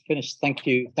think we should finish. Thank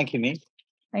you, Mi.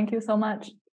 Thank you so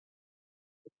much.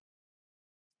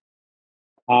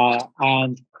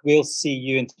 And we'll see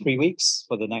you in 3 weeks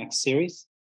for the next series.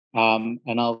 And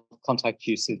I'll contact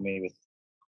you soon, Mi, with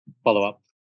follow-up.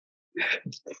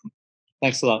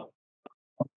 Thanks a lot.